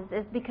promises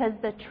is because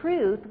the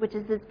truth, which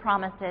is His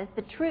promises,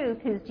 the truth,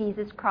 who's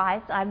Jesus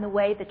Christ, I'm the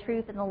way, the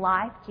truth, and the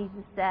life,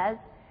 Jesus says,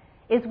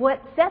 is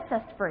what sets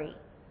us free.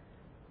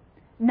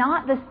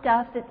 Not the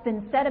stuff that's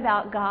been said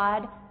about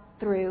God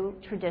through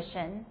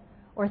tradition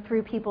or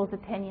through people's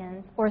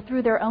opinions or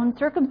through their own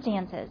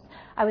circumstances.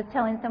 I was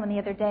telling someone the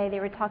other day, they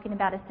were talking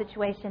about a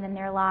situation in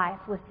their life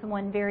with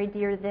someone very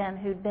dear to them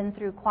who'd been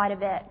through quite a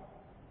bit.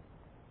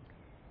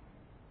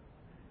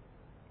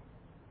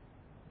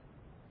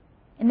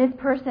 And this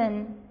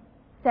person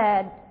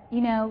said,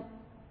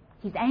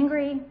 he's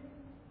angry.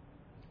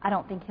 I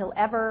don't think he'll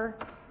ever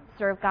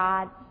serve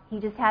God. He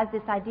just has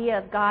this idea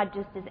of God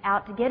just is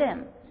out to get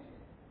him.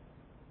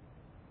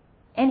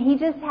 And he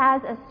just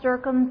has a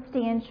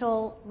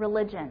circumstantial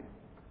religion.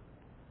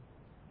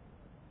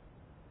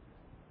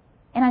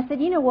 And I said,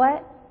 you know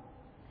what?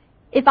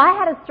 If I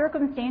had a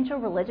circumstantial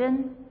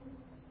religion,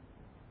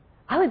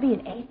 I would be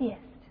an atheist.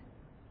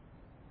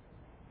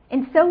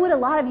 And so would a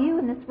lot of you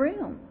in this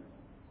room.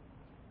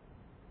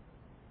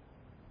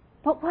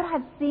 But what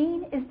I've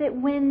seen is that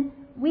when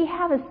we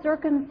have a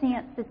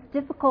circumstance that's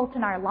difficult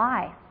in our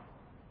life,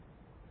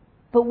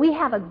 but we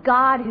have a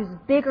God who's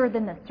bigger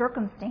than the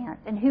circumstance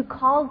and who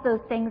calls those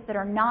things that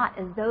are not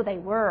as though they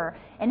were,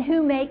 and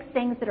who makes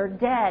things that are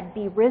dead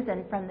be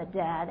risen from the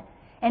dead,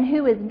 and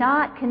who is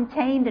not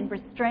contained and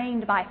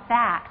restrained by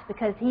fact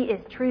because He is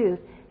truth,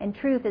 and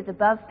truth is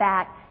above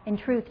fact, and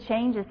truth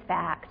changes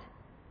fact.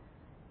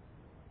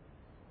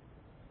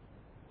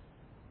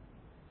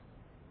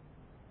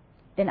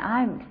 Then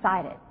I'm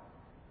excited.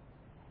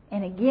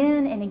 And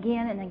again and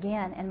again and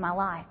again in my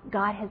life,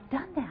 God has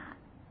done that.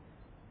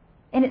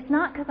 And it's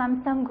not because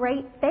I'm some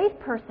great faith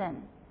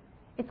person.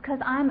 It's because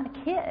I'm a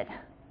kid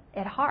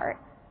at heart.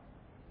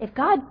 If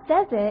God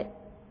says it,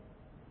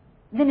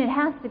 then it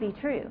has to be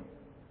true.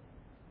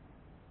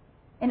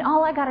 And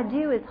all I got to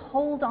do is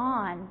hold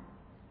on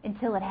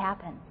until it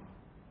happens.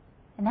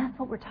 And that's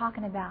what we're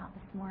talking about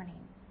this morning.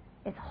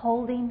 It's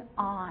holding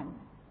on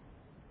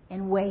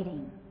and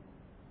waiting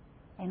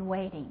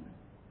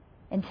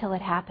until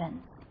it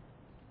happens.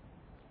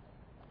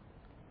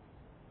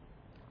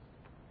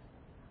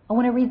 I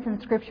want to read some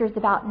scriptures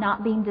about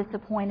not being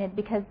disappointed,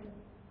 because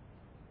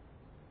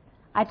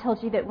I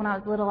told you that when I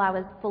was little I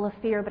was full of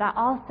fear, but I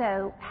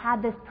also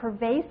had this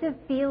pervasive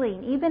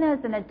feeling, even as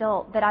an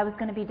adult, that I was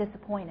going to be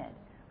disappointed.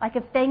 Like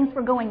if things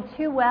were going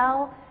too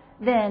well,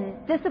 then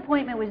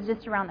disappointment was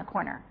just around the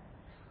corner.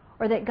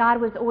 Or that God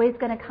was always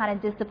going to kind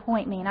of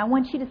disappoint me. And I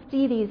want you to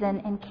see these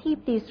and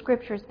keep these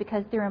scriptures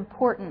because they're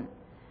important.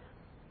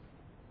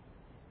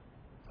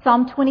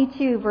 Psalm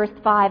 22, verse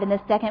 5, in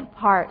the second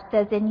part,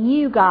 says, "In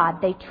you,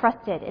 God, they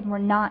trusted and were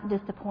not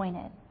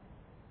disappointed."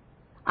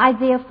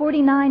 Isaiah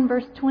 49,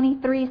 verse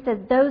 23 says,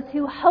 "Those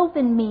who hope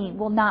in me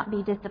will not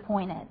be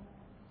disappointed."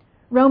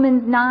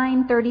 Romans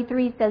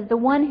 9:33 says, "The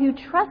one who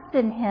trusts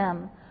in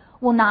Him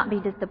will not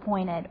be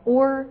disappointed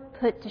or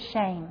put to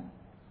shame."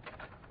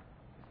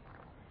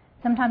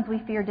 Sometimes we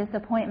fear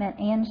disappointment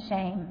and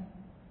shame.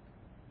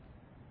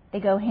 They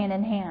go hand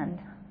in hand.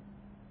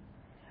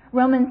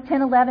 Romans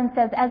 10:11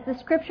 says, as the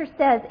Scripture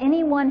says,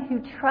 anyone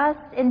who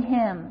trusts in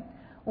Him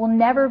will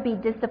never be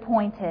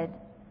disappointed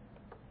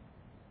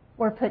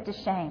or put to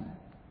shame.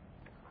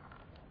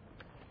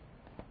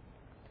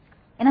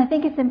 And I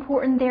think it's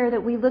important there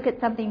that we look at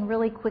something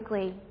really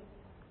quickly.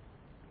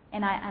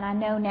 And I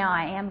know now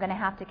I am going to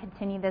have to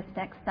continue this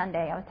next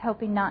Sunday. I was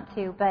hoping not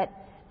to, but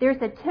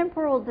there's a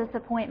temporal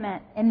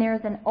disappointment and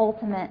there's an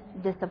ultimate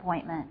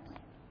disappointment.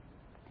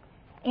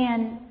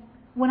 And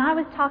when I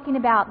was talking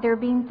about there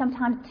being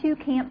sometimes two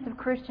camps of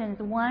Christians,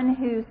 one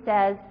who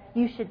says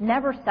you should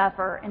never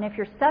suffer, and if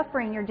you're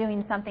suffering, you're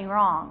doing something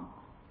wrong.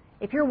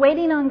 If you're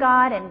waiting on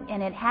God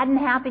and it hadn't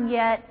happened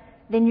yet,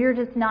 then you're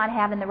just not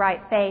having the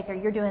right faith or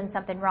you're doing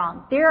something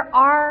wrong. There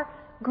are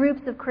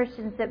groups of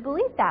Christians that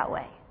believe that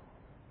way.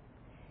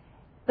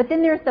 But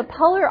then there's the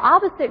polar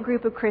opposite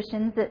group of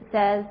Christians that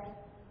says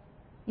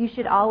you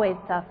should always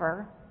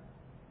suffer.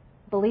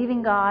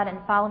 Believing God and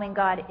following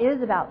God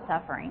is about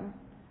suffering.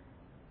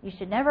 You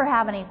should never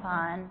have any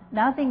fun.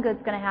 Nothing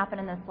good's going to happen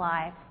in this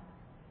life.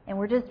 And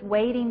we're just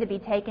waiting to be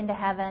taken to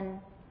heaven.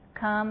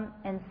 Come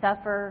and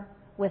suffer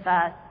with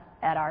us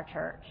at our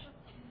church.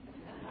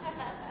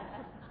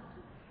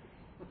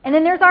 And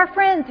then there's our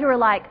friends who are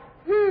like,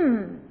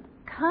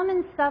 come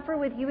and suffer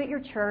with you at your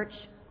church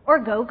or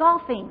go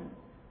golfing.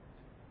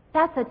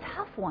 That's a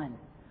tough one.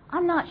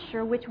 I'm not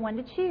sure which one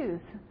to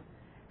choose.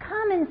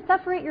 Come and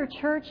suffer at your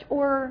church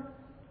or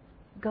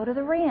go to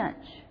the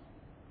ranch.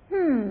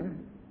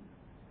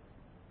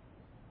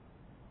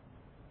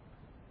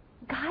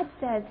 God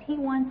says He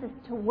wants us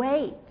to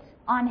wait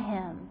on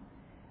Him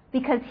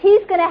because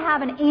He's going to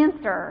have an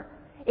answer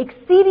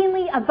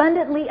exceedingly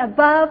abundantly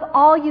above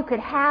all you could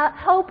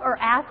hope or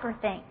ask or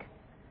think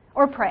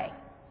or pray.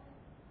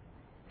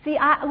 See,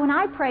 when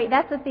I pray,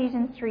 that's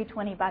Ephesians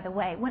 3:20, by the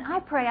way. When I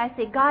pray, I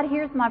say, God,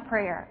 here's my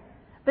prayer.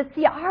 But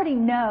see, I already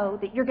know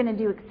that you're going to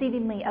do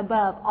exceedingly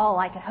above all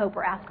I could hope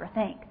or ask or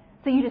think.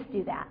 So you just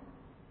do that.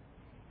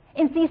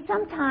 And see,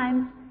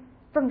 sometimes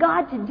for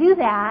God to do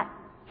that,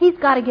 He's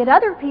got to get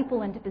other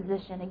people into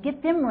position and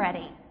get them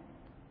ready.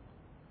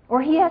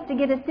 Or He has to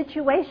get a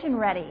situation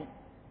ready.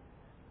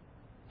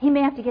 He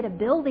may have to get a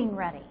building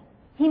ready.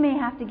 He may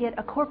have to get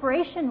a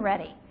corporation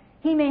ready.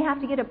 He may have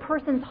to get a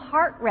person's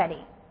heart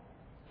ready.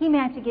 He may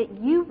have to get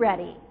you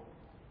ready.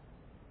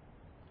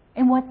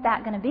 And what's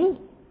that going to be?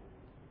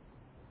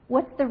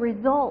 What's the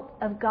result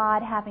of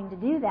God having to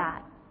do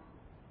that?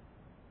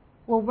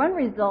 Well, one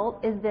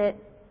result is that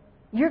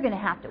you're going to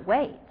have to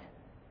wait.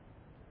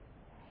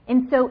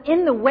 And so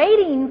in the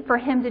waiting for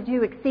Him to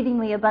do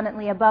exceedingly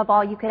abundantly above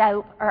all you could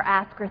hope or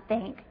ask or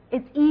think,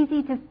 it's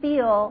easy to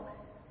feel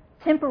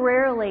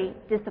temporarily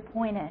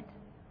disappointed.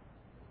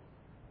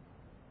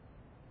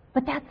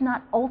 But that's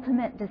not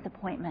ultimate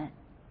disappointment.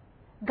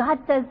 God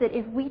says that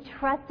if we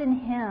trust in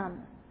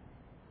Him,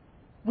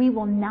 we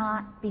will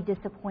not be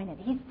disappointed.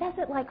 He says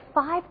it like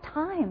 5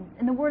 times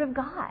in the Word of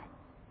God.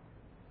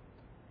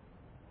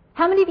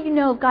 How many of you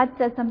know if God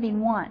says something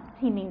once,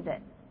 He means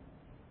it?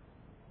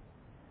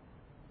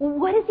 Well,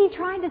 what is He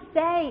trying to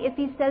say if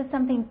He says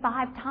something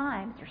 5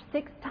 times or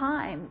 6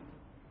 times?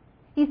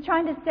 He's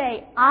trying to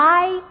say,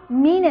 I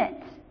mean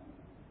it.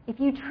 If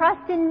you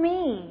trust in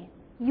me,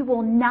 you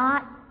will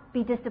not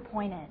be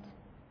disappointed.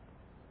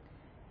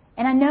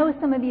 And I know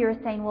some of you are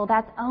saying, well,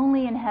 that's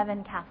only in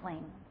heaven,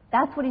 Kathleen.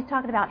 That's what He's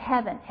talking about,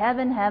 heaven.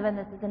 Heaven, heaven.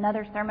 This is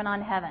another sermon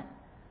on heaven.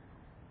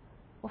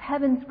 Well,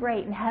 heaven's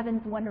great and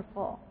heaven's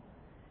wonderful.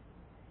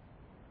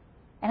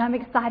 And I'm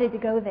excited to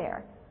go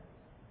there.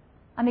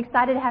 I'm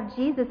excited to have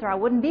Jesus or I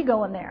wouldn't be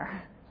going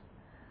there.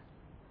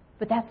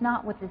 But that's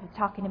not what this is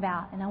talking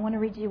about. And I want to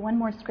read you one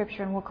more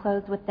scripture and we'll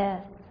close with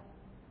this.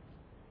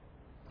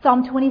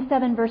 Psalm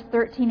 27, verse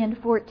 13 and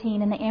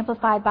 14 in the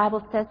Amplified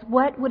Bible says,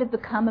 what would have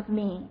become of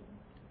me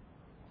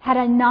had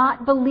I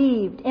not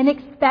believed and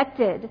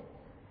expected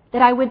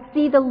that I would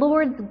see the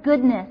Lord's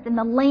goodness in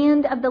the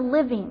land of the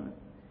living?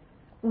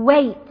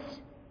 Wait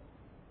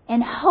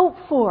and hope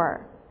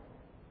for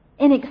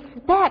and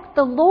expect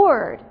the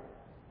Lord.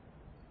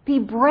 Be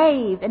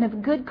brave and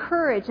of good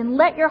courage and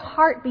let your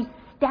heart be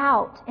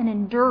stout and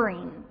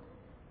enduring.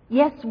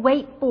 Yes,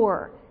 wait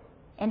for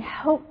and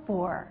hope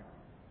for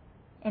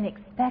and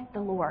expect the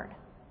Lord.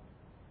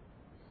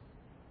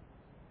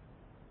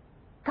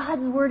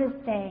 God's Word is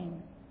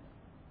saying,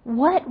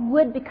 what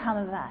would become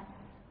of us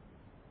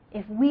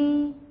if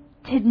we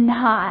did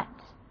not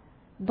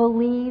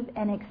believe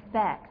and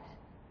expect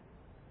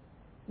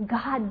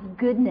God's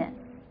goodness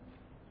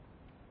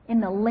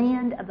in the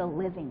land of the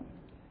living?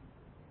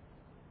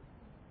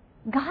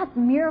 God's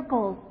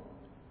miracles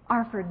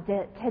are for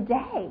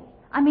today.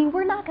 I mean,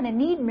 we're not going to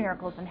need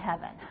miracles in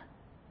heaven.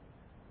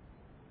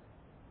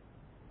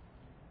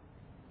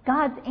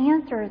 God's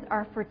answers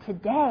are for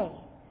today.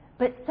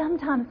 But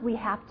sometimes we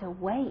have to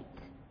wait.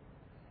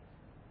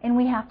 And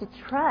we have to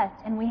trust.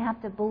 And we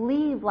have to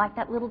believe like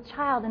that little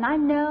child. And I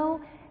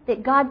know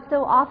that God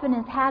so often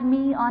has had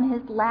me on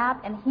His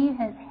lap. And He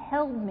has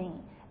held me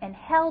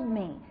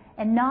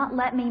and not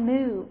let me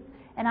move.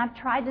 And I've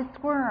tried to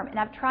squirm. And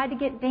I've tried to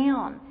get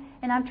down.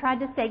 and I've tried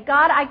to say,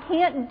 God, I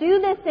can't do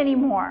this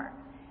anymore.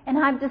 And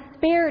I've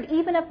despaired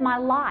even of my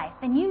life.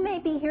 And you may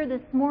be here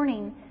this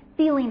morning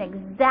feeling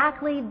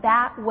exactly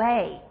that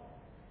way.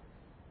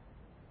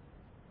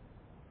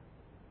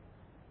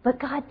 But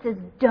God says,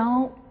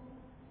 don't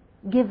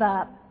give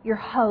up your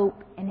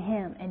hope in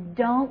Him, and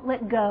don't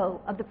let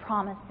go of the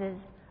promises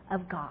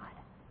of God.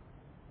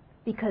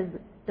 Because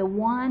the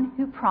one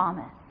who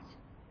promised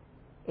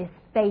is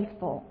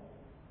faithful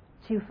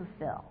to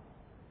fulfill.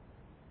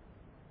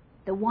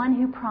 The one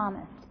who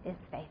promised is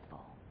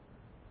faithful,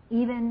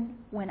 even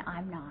when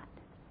I'm not,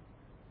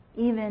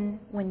 even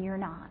when you're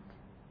not.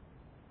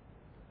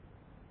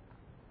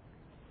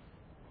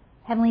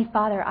 Heavenly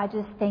Father, I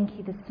just thank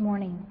you this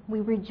morning.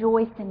 We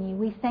rejoice in you.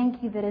 We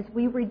thank you that as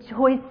we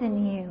rejoice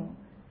in you,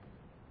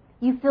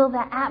 you fill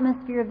the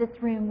atmosphere of this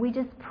room. We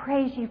just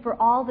praise you for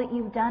all that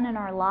you've done in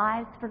our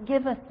lives.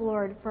 Forgive us,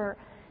 Lord, for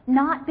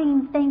not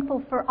being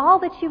thankful for all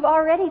that you've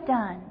already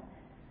done,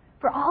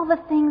 for all the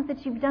things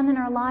that you've done in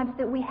our lives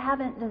that we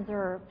haven't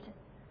deserved,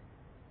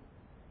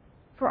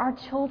 for our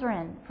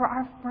children, for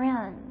our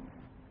friends,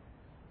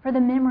 for the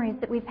memories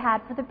that we've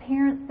had, for the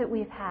parents that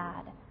we've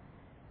had.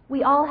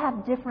 We all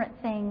have different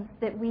things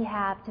that we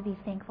have to be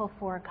thankful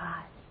for,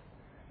 God.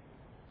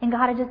 And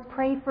God, I just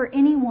pray for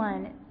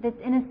anyone that's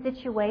in a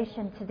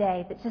situation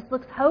today that just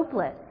looks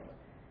hopeless,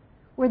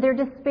 where they're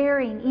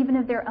despairing even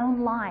of their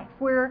own life,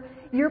 where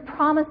your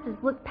promises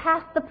look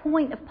past the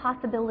point of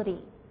possibility.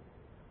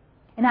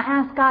 And I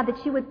ask, God,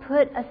 that you would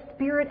put a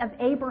spirit of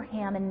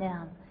Abraham in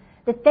them,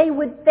 that they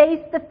would face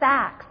the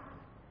facts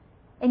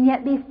and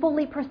yet be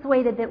fully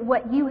persuaded that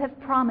what you have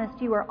promised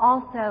you are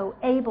also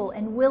able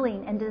and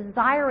willing and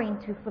desiring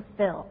to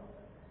fulfill.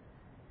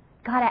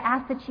 God, I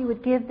ask that you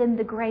would give them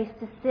the grace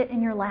to sit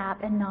in your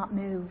lap and not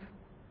move.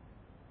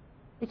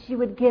 That you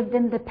would give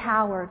them the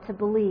power to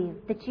believe.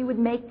 That you would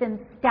make them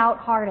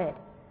stout-hearted.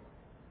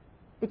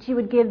 That you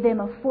would give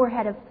them a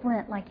forehead of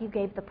flint like you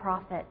gave the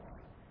prophets.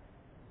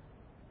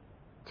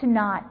 To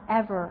not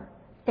ever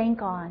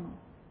think on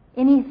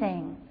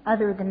anything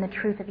other than the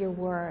truth of your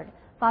word.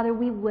 Father,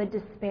 we would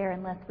despair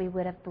unless we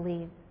would have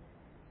believed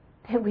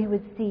that we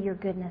would see your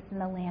goodness in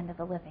the land of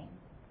the living.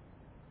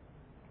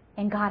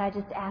 And God, I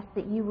just ask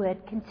that you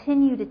would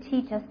continue to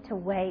teach us to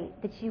wait,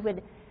 that you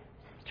would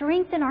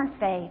strengthen our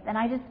faith. And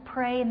I just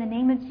pray in the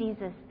name of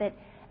Jesus that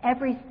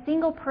every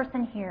single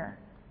person here,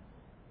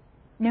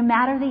 no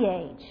matter the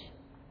age,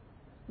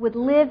 would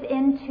live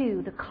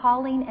into the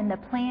calling and the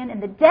plan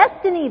and the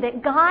destiny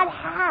that God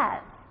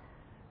has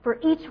for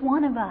each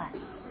one of us.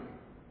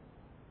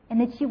 And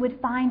that you would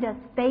find us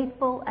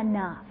faithful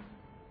enough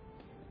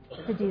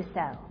to do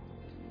so.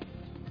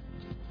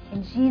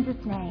 In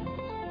Jesus' name,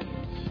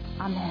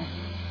 amen.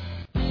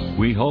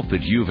 We hope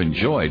that you've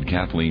enjoyed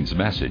Kathleen's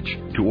message.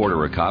 To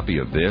order a copy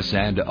of this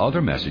and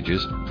other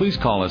messages, please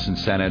call us in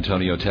San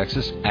Antonio,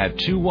 Texas at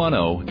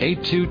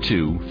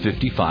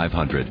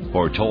 210-822-5500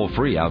 or toll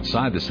free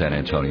outside the San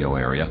Antonio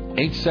area,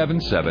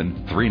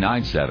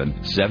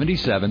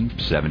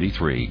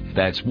 877-397-7773.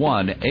 That's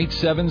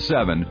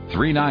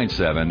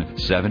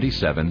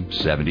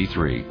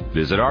 1-877-397-7773.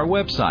 Visit our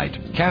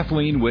website,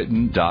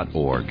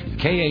 KathleenWhitten.org,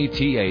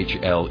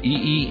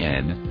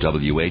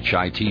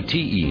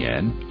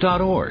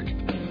 KathleenWhitten.org.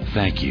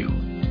 Thank you.